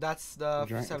 Drax? That's the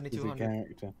Drax is a 7200.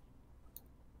 character.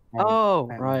 Oh,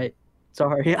 Batman. right.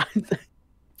 Sorry.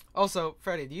 Also,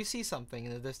 Freddy, do you see something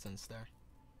in the distance there?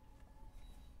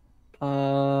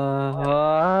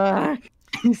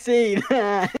 You see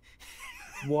that?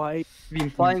 Why? You've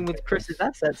been playing with Chris's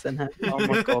assets then, have you? Oh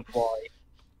my God! Why?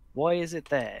 Why is it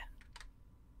there?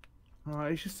 Oh,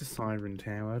 it's just a siren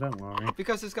tower. Don't worry.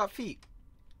 Because it's got feet.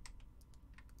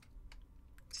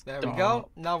 There we go.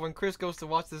 Now when Chris goes to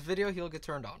watch this video, he'll get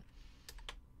turned on.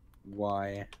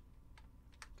 Why?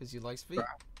 Because you like feet.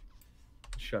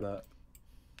 Shut up.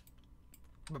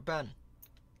 But Ben,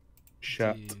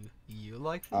 Shut do you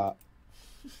like feet? up.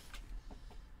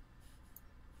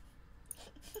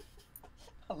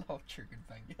 I love chicken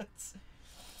fingers.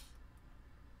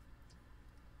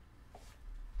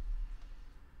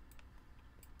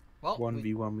 Well,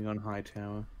 1v1 me on high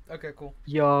tower. okay, cool.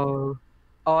 Yo.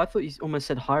 Oh, I thought you almost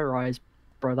said high rise,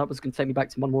 bro. That was gonna take me back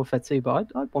to Modern Warfare 2,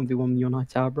 but I'd 1v1 you on high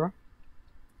tower, bro.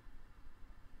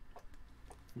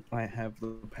 I have the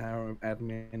power of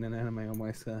admin and anime on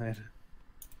my side.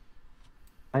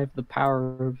 I have the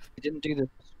power of. You didn't do the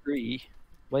scree.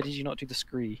 Why did you not do the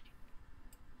scree?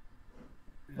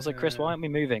 I was like, Chris, why aren't we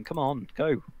moving? Come on,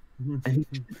 go.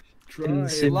 Try.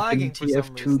 It's lagging for some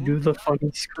TF2 reason. do the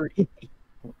funny screen.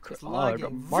 It's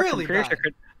lagging my really computer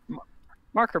bad.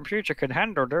 my computer can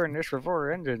handle doing this with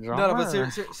 4 engines. No, but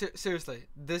seriously,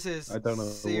 this is I don't know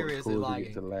seriously what's causing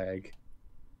it to lagging. lag.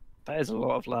 That is a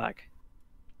lot of lag.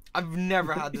 I've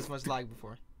never had this much lag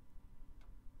before.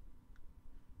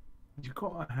 You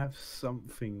gotta have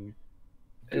something.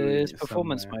 Is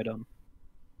performance mode on?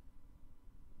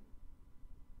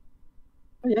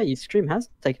 Oh yeah, your stream has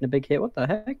taken a big hit. What the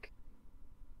heck?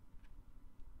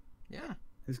 Yeah,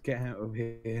 Let's get out of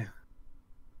here.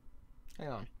 hang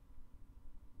on.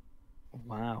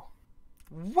 Wow.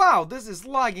 Wow, this is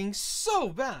lagging so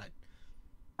bad.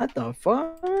 What the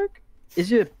fuck?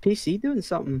 Is your PC doing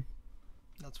something?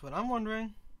 That's what I'm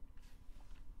wondering.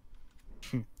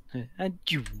 And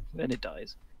it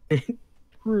dies.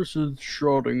 Chris is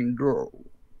shutting down.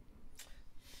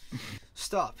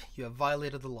 Stop. You have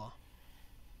violated the law.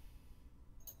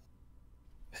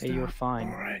 Pay your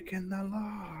fine. Breaking the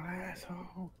law,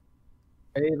 asshole.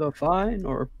 Pay the fine,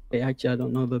 or actually, I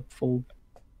don't know the full.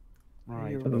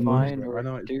 Right. You're for the fine, most part, or I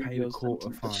know it's do paid a your quarter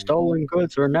sentence. fine. Stolen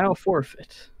goods are now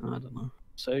forfeit. I don't know.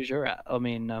 So's your at. I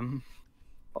mean,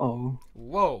 Oh.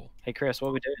 Whoa. hey Chris, what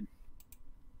are we doing?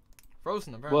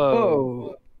 Frozen, apparently.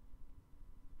 Whoa.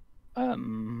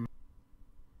 Whoa.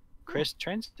 Chris,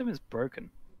 train system is broken.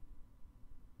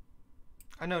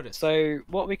 I noticed. So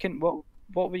what we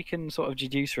can sort of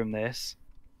deduce from this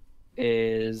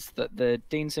is that the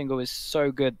Dean single is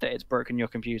so good that it's broken your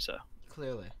computer.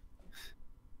 Clearly.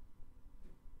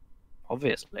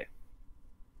 Obviously.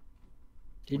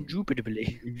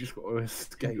 Indubitably. You just gotta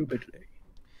escape.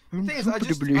 The thing is,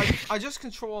 I just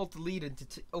Control-Deleted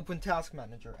to open Task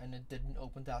Manager, and it didn't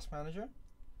open Task Manager.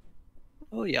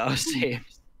 Oh yeah, I see.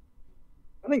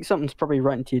 I think something's probably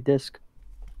right into your disk.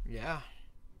 Yeah.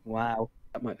 Wow.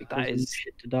 That might be That causing is-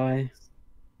 shit to die.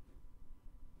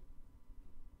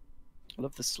 I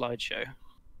love the slideshow.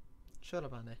 Shut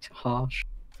up, Andy. It's harsh.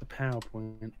 It's a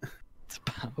PowerPoint. It's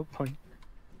a PowerPoint.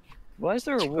 Why is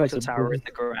there a Guys water are tower in boring.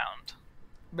 the ground?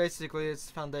 Basically, its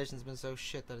foundation's been so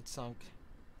shit that it's sunk.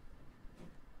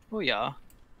 Oh yeah.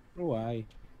 Why?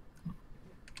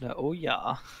 No, oh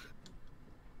yeah.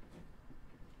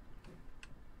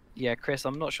 Yeah, Chris,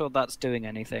 I'm not sure that's doing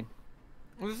anything.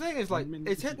 Well, the thing is, like,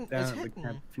 it's hitting. down It's at the hitting.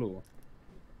 camp floor.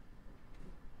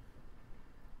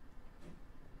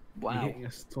 You're Wow. hitting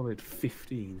a solid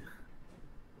 15.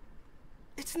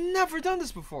 It's never done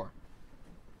this before.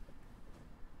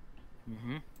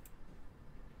 Mm-hmm.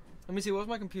 Let me see. What's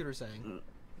my computer saying?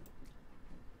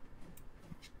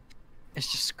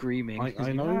 It's just screaming.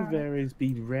 I know there has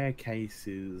been rare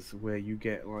cases where you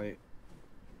get like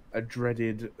a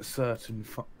dreaded certain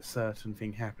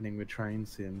thing happening with train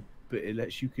sim, but it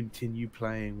lets you continue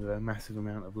playing with a massive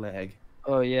amount of lag.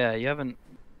 Oh yeah, you haven't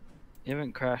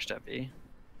crashed, have you?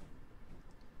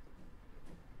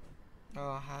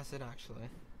 Oh, has it actually?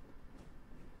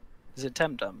 Is it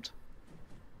temp dumped?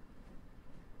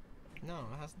 No,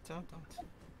 it hasn't tapped out.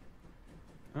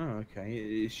 Oh, okay.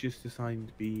 It's just designed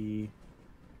to be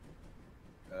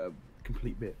a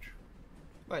complete bitch.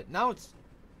 Wait, now it's.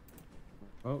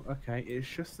 Oh, okay. It's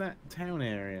just that town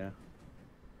area.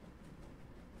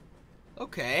 I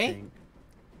Okay. think.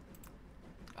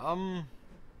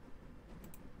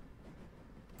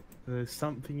 There's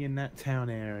something in that town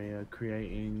area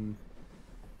creating.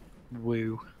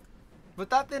 Woo. But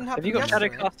that didn't happen. Have you got yesterday.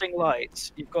 shadow casting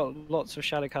lights? You've got lots of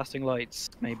shadow casting lights,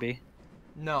 maybe.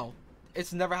 No,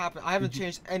 it's never happened. I haven't Did you-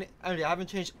 changed any. I haven't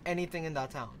changed anything in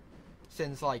that town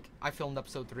since like I filmed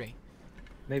episode 3.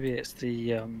 Maybe it's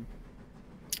the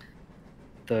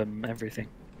everything.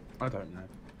 I don't know.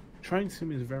 Train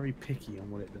sim is very picky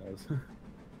on what it does.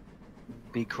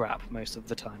 Be crap most of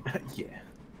the time. Yeah.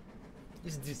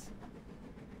 Is this?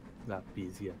 That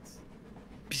is yes.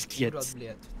 Biscuits.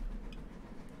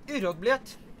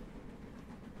 Urotblät.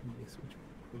 Yes, which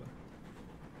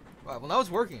Right, well, now it's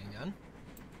working again.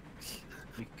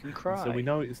 You can cry. So we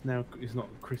know it's not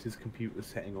Chris's computer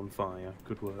setting on fire.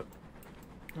 Good work.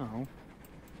 Oh.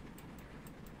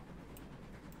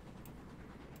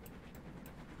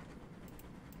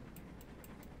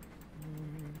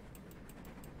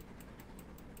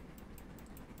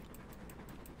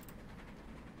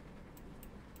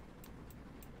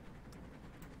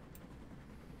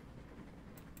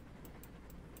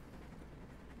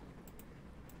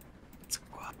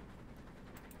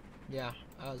 Yeah.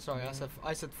 Sorry,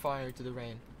 I set fire to the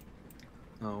rain.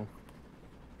 Oh.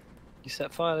 You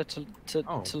set fire to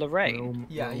Oh. Lorraine.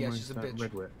 Yeah, we're she's a almost at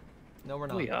bitch. Redwit. No, we're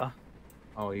not. We are.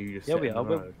 Oh, you just Yeah, set we in are. the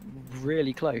We're road.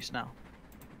 really close now.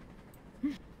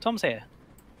 Tom's here.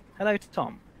 Hello,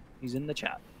 Tom. He's in the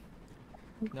chat.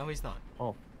 No, he's not.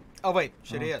 Oh. Oh wait,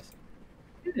 shit, he Oh.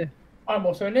 is. I'm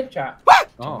also in this chat.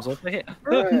 Tom's Oh. over here.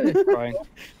 Hooray. Crying.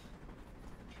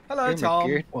 Hello, You're Tom.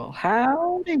 good. Well,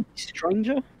 howdy,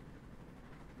 stranger.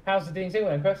 How's the Dean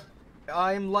Single then, Chris?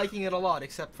 I'm liking it a lot,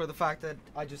 except for the fact that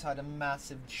I just had a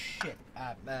massive shit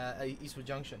at Eastwood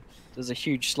Junction, There's a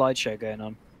huge slideshow going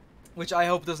on. which I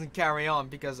hope doesn't carry on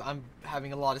because I'm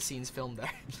having a lot of scenes filmed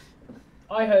there.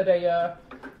 I heard a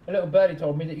little birdie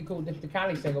told me that you called this the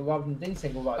Cali single rather than Dean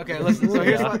Single, right? Okay, listen. So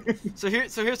here's Yeah.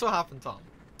 what. Here's what happened, Tom.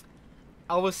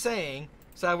 I was saying,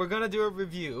 so we're gonna do a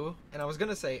review, and I was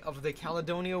gonna say of the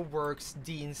Caledonia Works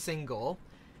Dean single,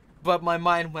 but my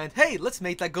mind went, hey, let's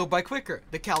make that go by quicker.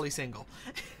 The Cali single.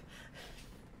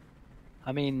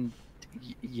 I mean,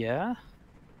 yeah.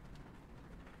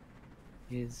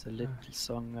 Here's a little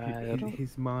song I wrote.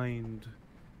 His mind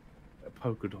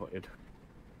polka dotted.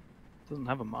 Doesn't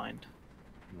have a mind.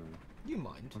 No, You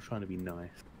mind? I'm trying to be nice.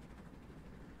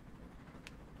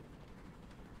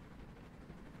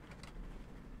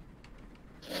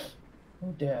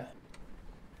 Oh dear.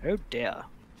 Oh dear.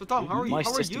 So Tom, how are you? My How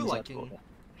are you system's out of liking? order.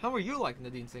 How are you liking the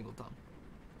Dean single, Tom?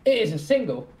 It is a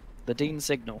single. The Dean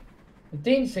signal. The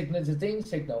Dean Signal is a Dean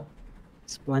Signal.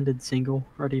 Splendid single,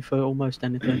 ready for almost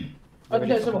anything. I just Ready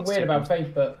know for something what weird about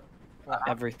signal? Facebook.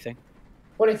 Everything.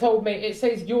 Well, it told me, it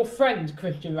says your friend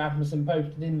Christian Rasmussen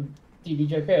posted in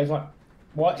DDJP. I was like,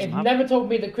 what? It Doesn't have- never told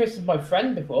me that Chris is my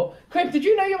friend before. Chris, did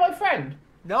you know you're my friend?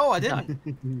 No, I didn't.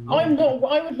 I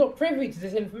was not privy to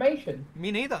this information.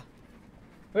 Me neither.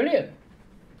 Brilliant.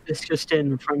 It's just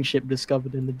in friendship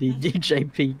discovered in the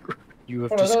DJP group. You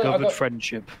have Well, I got- discovered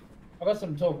friendship. I've got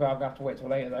something to talk about. I'm going to have to wait till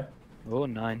later, though. Oh,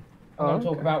 9. I'm going to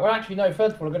Oh, talk about... Well, actually, no.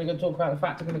 First of all, I'm going to go talk about the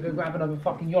fact I'm going to go grab another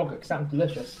fucking yogurt because sounds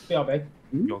delicious. BRB.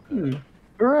 Yogurt.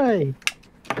 Hooray!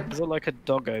 Is it like a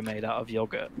doggo made out of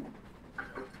yogurt?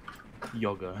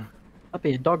 Yogurt. That'd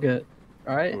be a dogget,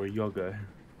 right? Or a yogurt.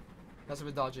 That's a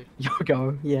bit dodgy.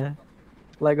 Yogo, yeah.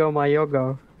 Lego my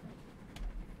Yogo.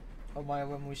 Oh my,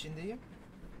 what mushin do you?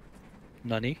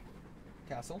 Nunny?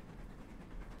 Castle.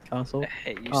 Castle. I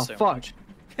hate you Oh, so fuck. much.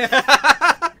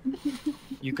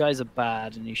 You guys are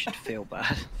bad and you should feel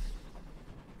bad.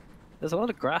 There's a lot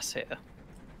of grass here.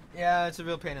 Yeah, it's a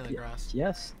real pain in the grass.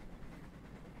 Yes.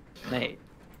 Mate.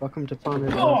 Welcome to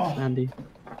Planet Oh! Earth, Andy.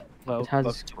 Well, It has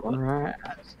welcome to what? right.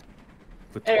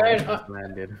 The Anyway, twilight has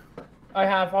landed.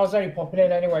 I was only popping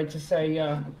in anyway to say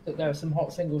that there are some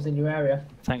hot singles in your area.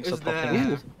 Thanks Is for popping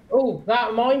there- in. Oh,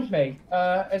 that reminds me.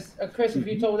 Chris, have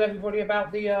you told everybody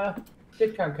about the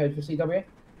discount code for CW?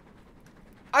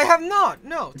 I have not.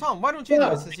 No, Tom. Why don't you do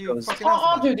No, this? Since you because- fucking asked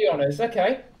I'll about do it? the honours,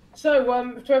 okay. So,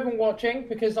 to everyone watching,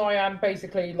 because I am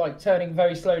basically like turning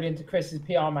very slowly into Chris's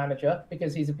PR manager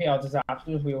because he's a PR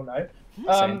disaster, as we all know.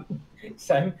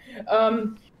 Same.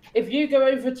 If you go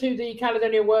over to the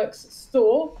Caledonia Works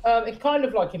store, it's kind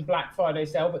of like in Black Friday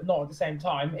sale, but not at the same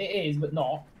time. It is, but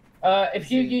not. If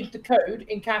you use the code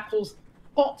in capitals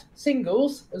HOT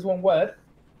SINGLES as one word,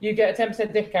 you get a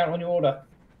 10% discount on your order.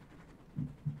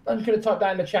 I'm just going to type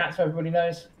that in the chat so everybody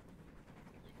knows.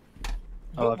 Oh,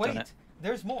 But I've wait, done it.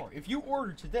 there's more. If you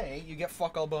order today, you get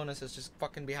fuck all bonuses. Just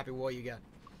fucking be happy with what you get.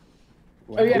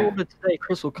 Oh, yeah. Order today,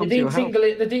 Chris will The come to Dean your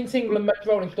house. Single and Most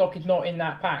Rolling Stock is not in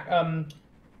that pack.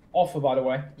 Offer, by the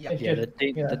way. Yeah. It's Yeah, just-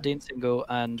 the Dean single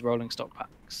and Rolling Stock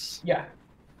packs. yeah.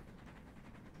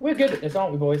 We're good at this,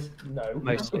 aren't we, boys? No.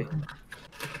 Mostly.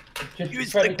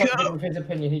 Just Freddie comes in with his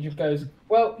opinion. He just goes,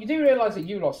 "Well, you do realise that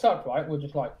you lot suck, right?" We're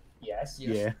just like, "Yes."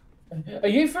 Yes. Yeah. Are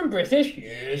you from British?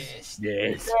 Yes.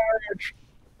 Yes.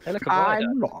 Hey, look, a viaduct.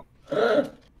 I'm not.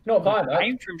 Not viaduct.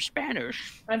 I'm from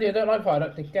Spanish. Andy, I don't like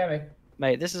viaduct. They scare me.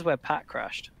 Mate, this is where Pat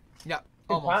crashed. Yeah.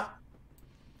 Who's Almost. Pat?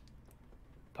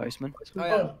 Postman? Oh,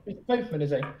 yeah. Oh, he's a postman,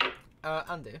 is he?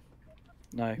 Andy,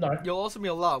 No. No. you'll also be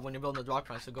allowed when you're building a drop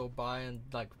price to go by and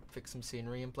like fix some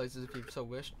scenery in places if you so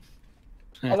wish.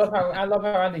 I love how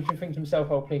Andy just thinks to himself,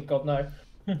 "Oh, please, God, no."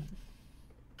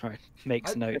 Right,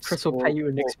 makes notes. Chris will pay you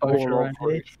an All- exposure, all Andy.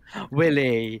 through.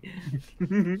 Willie.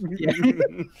 Yeah.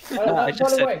 I By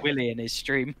just the said way, Willie in his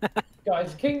stream.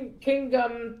 guys, King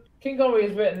Ori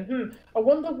has written, I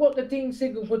wonder what the Dean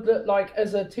signals would look like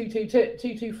as a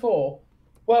 224.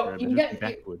 Well, you can jumping get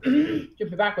backwards.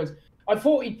 jumping backwards. I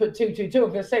thought he'd put 222. I'm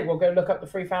going to say, we'll go look up the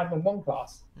 3001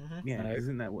 class. Yeah, No.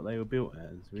 isn't that what they were built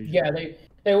as? Originally? Yeah,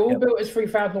 they were all Yep. built as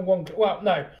 3001. Well,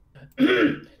 no.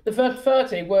 The first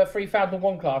 30 were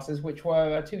 3001 classes, which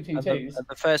were 222s. And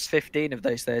the first 15 of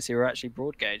those 30 were actually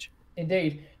broad gauge.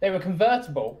 Indeed. They were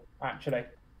convertible, actually.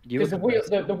 You were Because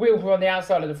the wheels were on the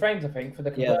outside of the frames, I think, for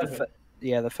the Yeah, conversion.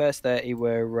 the first 30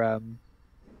 were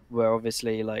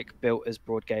obviously like built as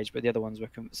broad gauge, but the other ones were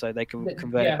so they can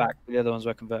convert yeah. it back. The other ones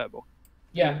were convertible.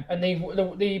 Yeah, and the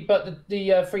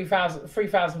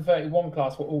 3031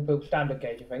 class were all built standard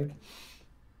gauge, I think.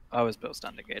 I was built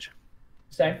standard gauge.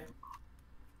 Same.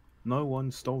 No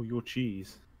one stole your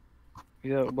cheese.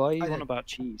 Yeah, why are you I on did. about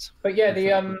cheese? But yeah, the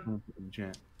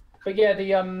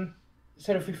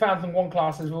so the 3001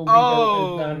 classes will be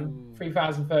built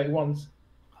as 3031s.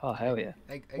 Oh hell yeah!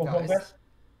 Hey, What guys, progress?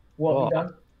 What have What? you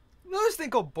done? there's this thing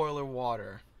called boiler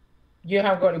water. You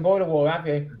haven't got any boiler water, have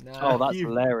you? Nah. Oh, that's You-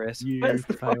 hilarious. You Where's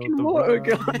the failed fucking the water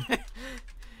run. guy?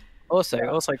 Also,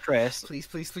 Chris. Please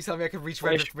tell me I can reach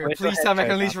Where's- Redvick for you. where's your Please tell me I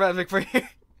can headphone, reach Redvick for you.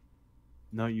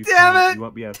 No, you Damn can't. it! You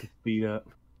won't be able to speed up.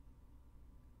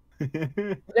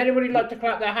 Would anybody like to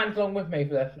clap their hands along with me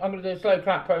for this? I'm going to do a slow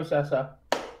clap processor.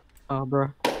 Oh, bro.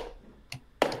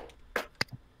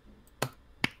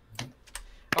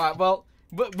 All right, well,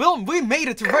 we made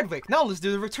it to Redwick. Now let's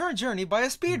do the return journey by a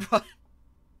speed run.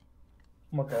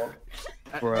 Oh my god.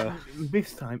 Bruh.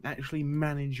 This time, actually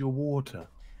manage your water.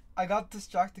 I got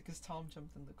distracted because Tom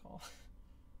jumped in the call.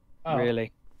 Oh.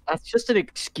 Really? That's just an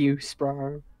excuse,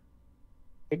 bro.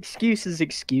 Excuses.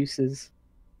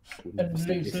 And See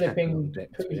loose this happen on lipping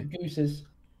Dexter. gooses.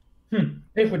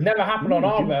 This would never happen on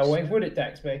our railways, would it,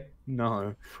 Dexby?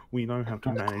 No, we know how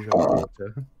to manage our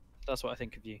water. That's what I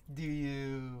think of you. Do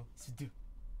you?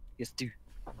 Yes, do.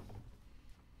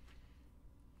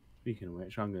 Speaking of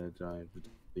which, I'm going to dive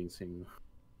the sing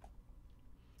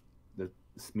the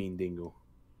Smeen Dingle.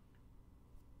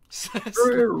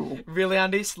 Really,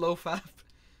 Andy? Slow fap?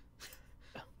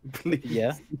 Please.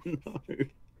 Yeah. No.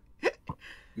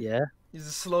 Yeah. He's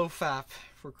a slow fap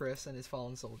for Chris and his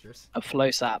fallen soldiers. A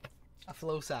flow sap. A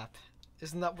flow sap.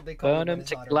 Isn't that what they call Burn it? when them it's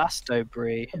to not around?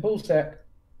 Glastonbury. A bullset.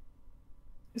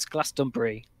 It's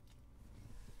Glastonbury.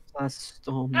 That's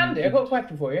Andy, I've got a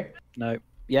question for you. No.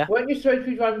 Yeah. Weren't you supposed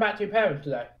to be driving back to your parents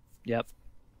today? Yep.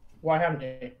 Why haven't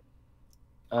you?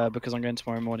 Because I'm going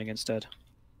tomorrow morning instead.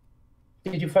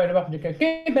 Did you phone them up and just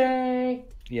go, goodbye?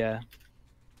 Yeah.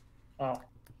 Oh.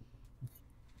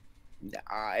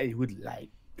 I would like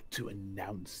to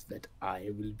announce that I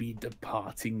will be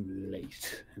departing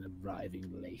late and arriving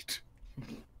late.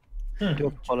 I do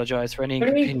apologise for any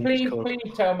Please, inconvenience caused.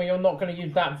 please tell me you're not going to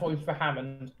use that voice for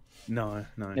Hammond. No,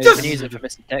 no. Maybe Just- we can use it for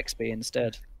Mr. Dexby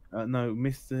instead. No,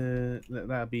 Mr.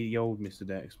 That'd be the old Mr.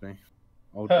 Dexby.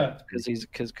 Old Huh. Dexby.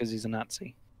 Because he's a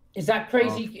Nazi. Is that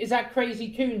crazy? Is that crazy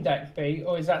Coon Dexby,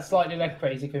 or is that slightly less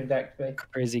crazy Coon Dexby?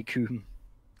 Crazy coon.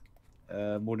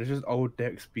 Well, there's just old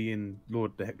Dexby and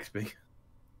Lord Dexby.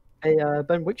 Hey,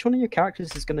 Ben, which one of your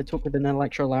characters is going to talk with an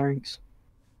electrolarynx?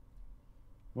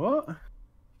 What?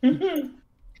 You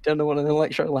don't know what an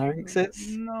electrolarynx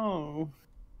is? No.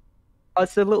 Oh,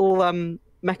 it's a little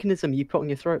mechanism you put on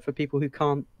your throat for people who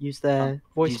can't use their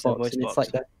voice use their box, voice and box. it's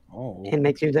like that. Oh. It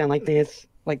makes you sound like this,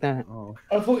 like that. Oh.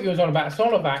 I thought you was on about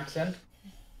Sonovax then.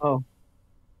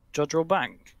 Jodrell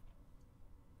Bank.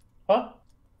 Huh?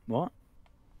 What?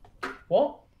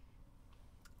 What?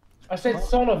 I said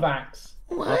Sonovax.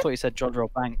 I thought you said Jodrell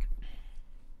Bank.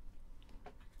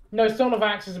 No,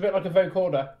 Sonovax is a bit like a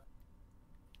vocoder.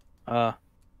 All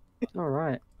All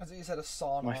right. I thought you said a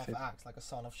sawn My off favorite. axe, like a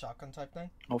sawn off shotgun type thing.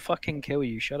 I'll fucking kill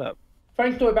you. Shut up.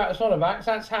 Funny story about the Sonovax.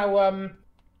 That's how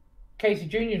Casey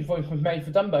Jr.'s voice was made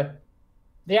for Dumbo.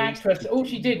 The actress, all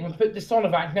she did was put the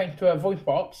Sonovax next to her voice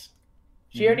box.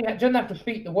 She only doesn't have to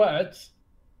speak the words.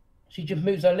 She just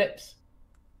moves her lips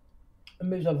and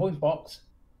moves her voice box.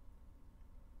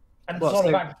 And the Well, so-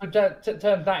 Sonovax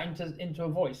turns that into a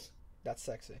voice. That's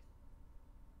sexy.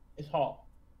 It's hot.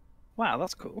 Wow,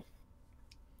 that's cool.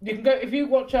 You can go if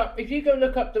you go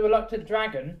look up the Reluctant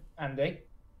Dragon, Andy.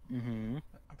 Mm-hmm.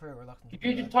 I'm very reluctant. If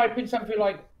you just type in something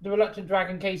like the Reluctant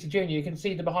Dragon Casey Jr., you can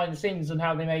see the behind the scenes and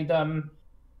how they made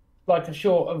like a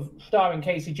short of starring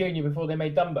Casey Jr. before they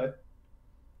made Dumbo.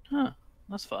 Huh.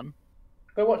 That's fun.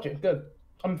 Go watch it. It's good.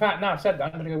 In fact, now I've said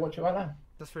that, I'm gonna go watch it right now.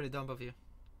 That's pretty dumb of you.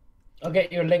 I'll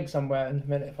get you a link somewhere in a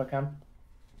minute if I can.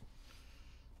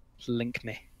 Link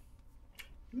me.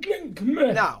 Link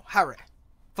me. Now, Harry,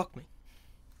 fuck me.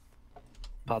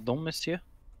 Pardon, monsieur?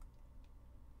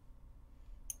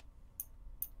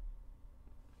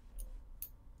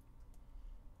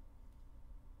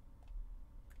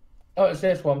 Oh, it's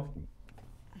this one.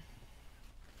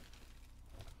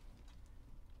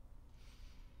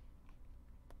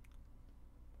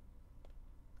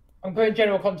 I'm putting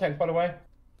general context, by the way.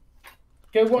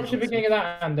 Go watch the beginning of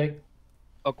that, Andy.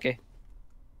 Okay.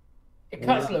 It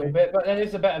cuts a little bit, but there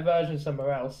is a better version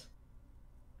somewhere else.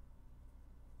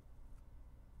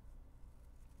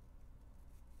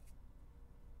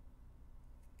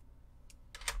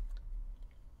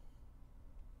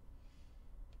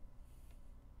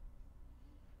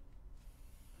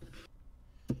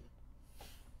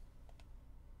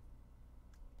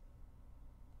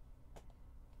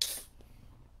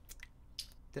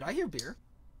 Did I hear beer?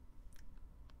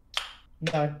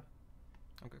 No.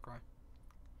 Okay, cry.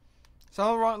 So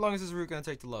how long is this route gonna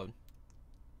take to load?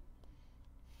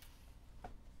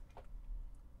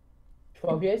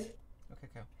 12 years? Okay,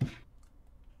 cool.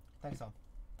 Thanks, Tom.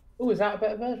 Oh, is that a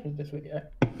better version of this video?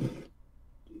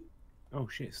 Oh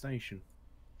shit, station.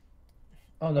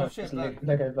 Oh no, Oh, shit, it's a no.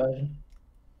 Lego version.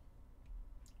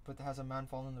 But there has a man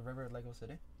fallen in the river at Lego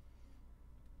City.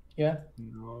 Yeah.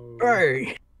 No.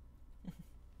 Hey.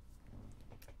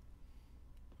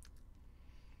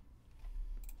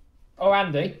 Oh,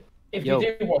 Andy, if Yo.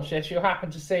 you do watch this, you'll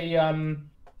happen to see, you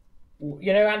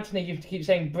know, Anthony, you keep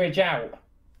saying bridge out.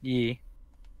 Yeah.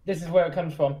 This is where it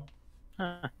comes from.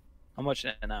 Huh. I'm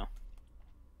watching it now.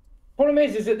 Problem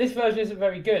is that this version isn't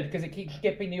very good because it keeps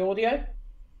skipping the audio.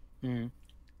 Hmm.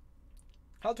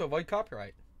 How to avoid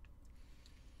copyright?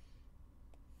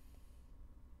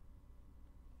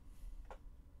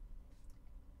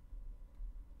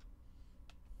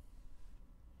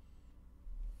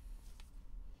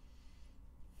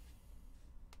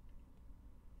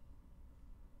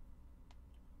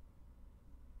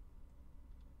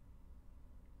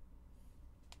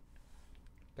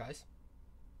 Guys,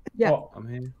 Yeah. What? I'm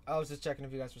here. I was just checking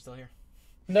if you guys were still here.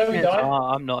 No, we Yeah. don't.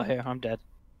 I'm not here. I'm dead.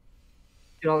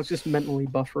 You know, I was just mentally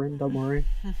buffering. Don't worry.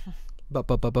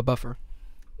 Buffer.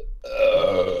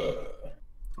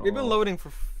 We've been Oh. loading for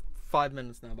 5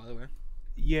 minutes now, by the way.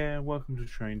 Yeah, welcome to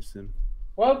Train Sim.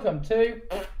 Welcome to.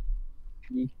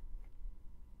 Yeah.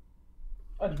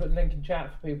 I just put a link in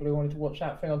chat for people who wanted to watch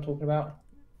that thing I'm talking about.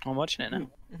 I'm watching it now.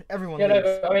 Everyone Yeah, no,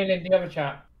 leaves. but I mean in the other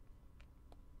chat.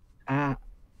 Ah,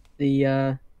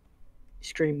 the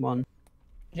stream one.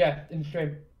 Yeah, in the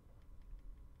stream.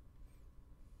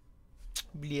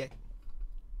 Bleh.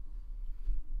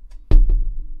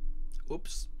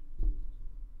 Oops.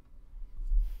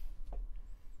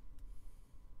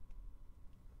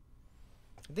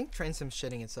 I think Train Sim's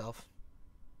shitting itself.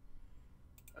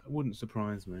 It wouldn't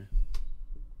surprise me.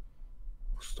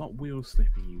 Stop wheel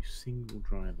slipping, you single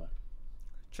driver.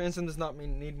 Train Sim does not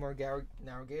need more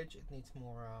narrow gauge. It needs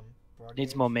more broad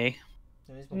Needs gauge. more me.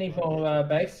 It needs Need broad more gauge.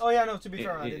 base. Oh yeah, no. To be It-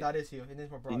 fair, Andy, it- that is you. It needs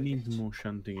more broad It needs gauge. more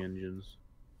shunting engines.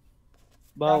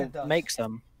 Well, it does. make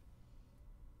some.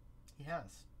 He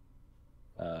has.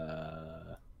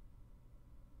 Uh,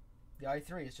 The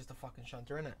i3 is just a fucking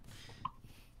shunter, innit?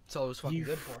 That's all it was fucking You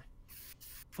good for.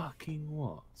 fucking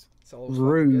what? That's all it was fucking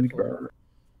Rude, good for. bro.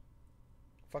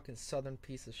 Fucking southern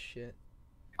piece of shit.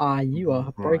 Ah, you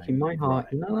are breaking my heart.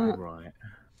 Right, You know that? Right.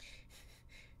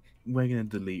 We're gonna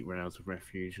delete Rails of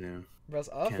Refuge now. Rails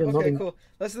up? Yeah, Okay, nothing- cool.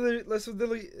 Let's delete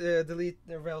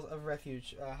the Rails of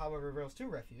Refuge. However, Rails 2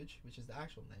 Refuge, which is the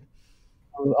actual name.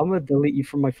 I'm gonna delete you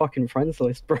from my fucking friends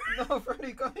list, bro. No,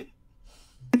 Freddy, go ahead.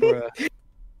 Bruh.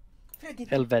 Freddy,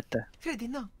 no. Helvete. Freddy,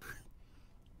 no.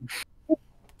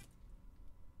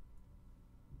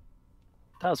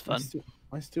 That was fun.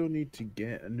 I still need to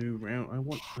get a new round. I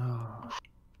want.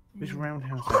 This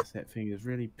roundhouse asset thing is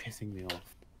really pissing me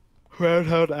off.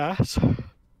 Roundhouse ass.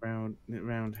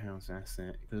 Roundhouse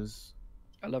asset because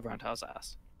I love roundhouse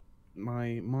ass.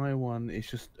 my one is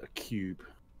just a cube,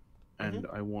 and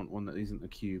I want one that isn't a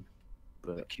cube.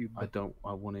 But cube. I don't.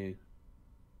 I want a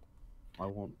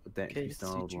Dexy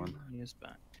styled one. Years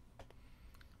back.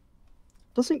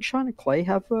 Doesn't China Clay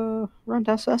have a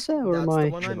roundhouse asset, or That's am the I?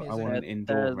 one I'm I using. want an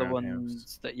indoor They're the roundhouse.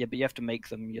 ones that but you have to make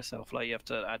them yourself. Like you have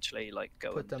to actually like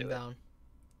go Put and them do down.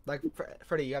 Like,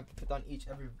 Freddy, you have to put on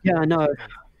every. Yeah, I know.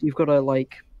 You've got to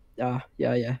like. Yeah.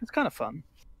 it. It's kind of fun.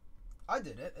 I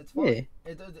did it. It's fun. Yeah.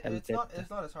 It's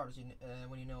not as hard as you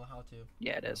when you know how to.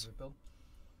 Yeah, it is. Rebuild.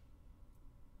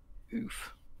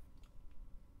 Oof.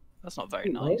 That's not very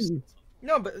nice.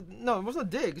 No, but no, it wasn't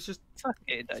a dig. It's just Fuck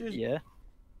it, Seriously. yeah.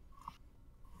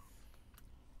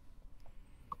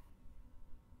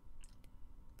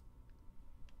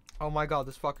 Oh my god,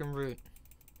 this fucking route.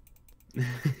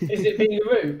 Is it being a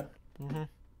route? Mm-hmm.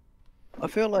 I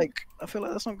feel like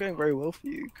that's not going very well for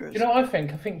you, Chris. Do you know what I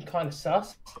think? I think kind of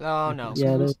sus. Oh no.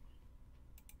 Yeah,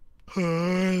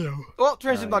 Well,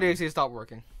 trainsim.exe stopped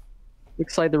working.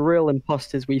 looks like the real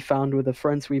imposters we found were the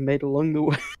friends we made along the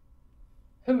way.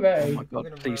 Oh Hooray. my god,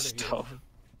 gonna please murder you. stop.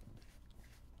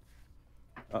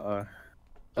 Uh-oh.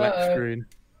 Black Uh-oh. screen.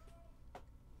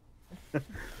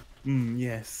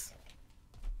 Yes.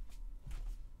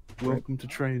 Welcome to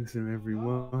Train Sim,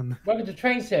 everyone. Welcome to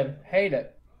Train Sim. Hate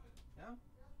it.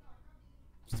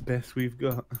 It's the best we've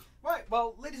got. Right,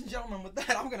 well, ladies and gentlemen, with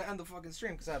that, I'm gonna end the fucking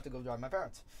stream because I have to go drive my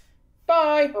parents.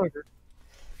 Bye.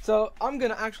 So I'm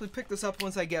gonna actually pick this up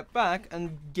once I get back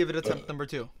and give it attempt number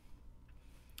 2.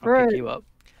 I'll Right. pick you up.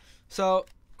 So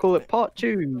Call it part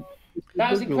 2.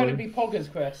 That was incredibly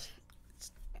poggers, Chris.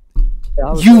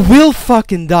 you will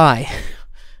fucking die.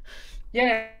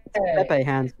 Yeah. Pepe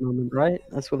hands moment, right?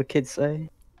 That's what the kids say.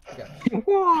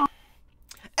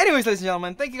 Anyways, ladies and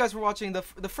gentlemen, thank you guys for watching the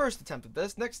first attempt at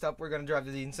this. Next up, we're gonna drive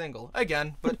the Dean single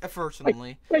again, but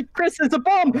unfortunately. Wait, Chris, there's a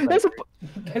bomb! There's a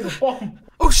There's a bomb.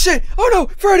 Oh shit! Oh no!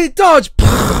 Freddy, dodge!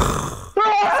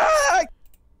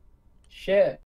 Shit.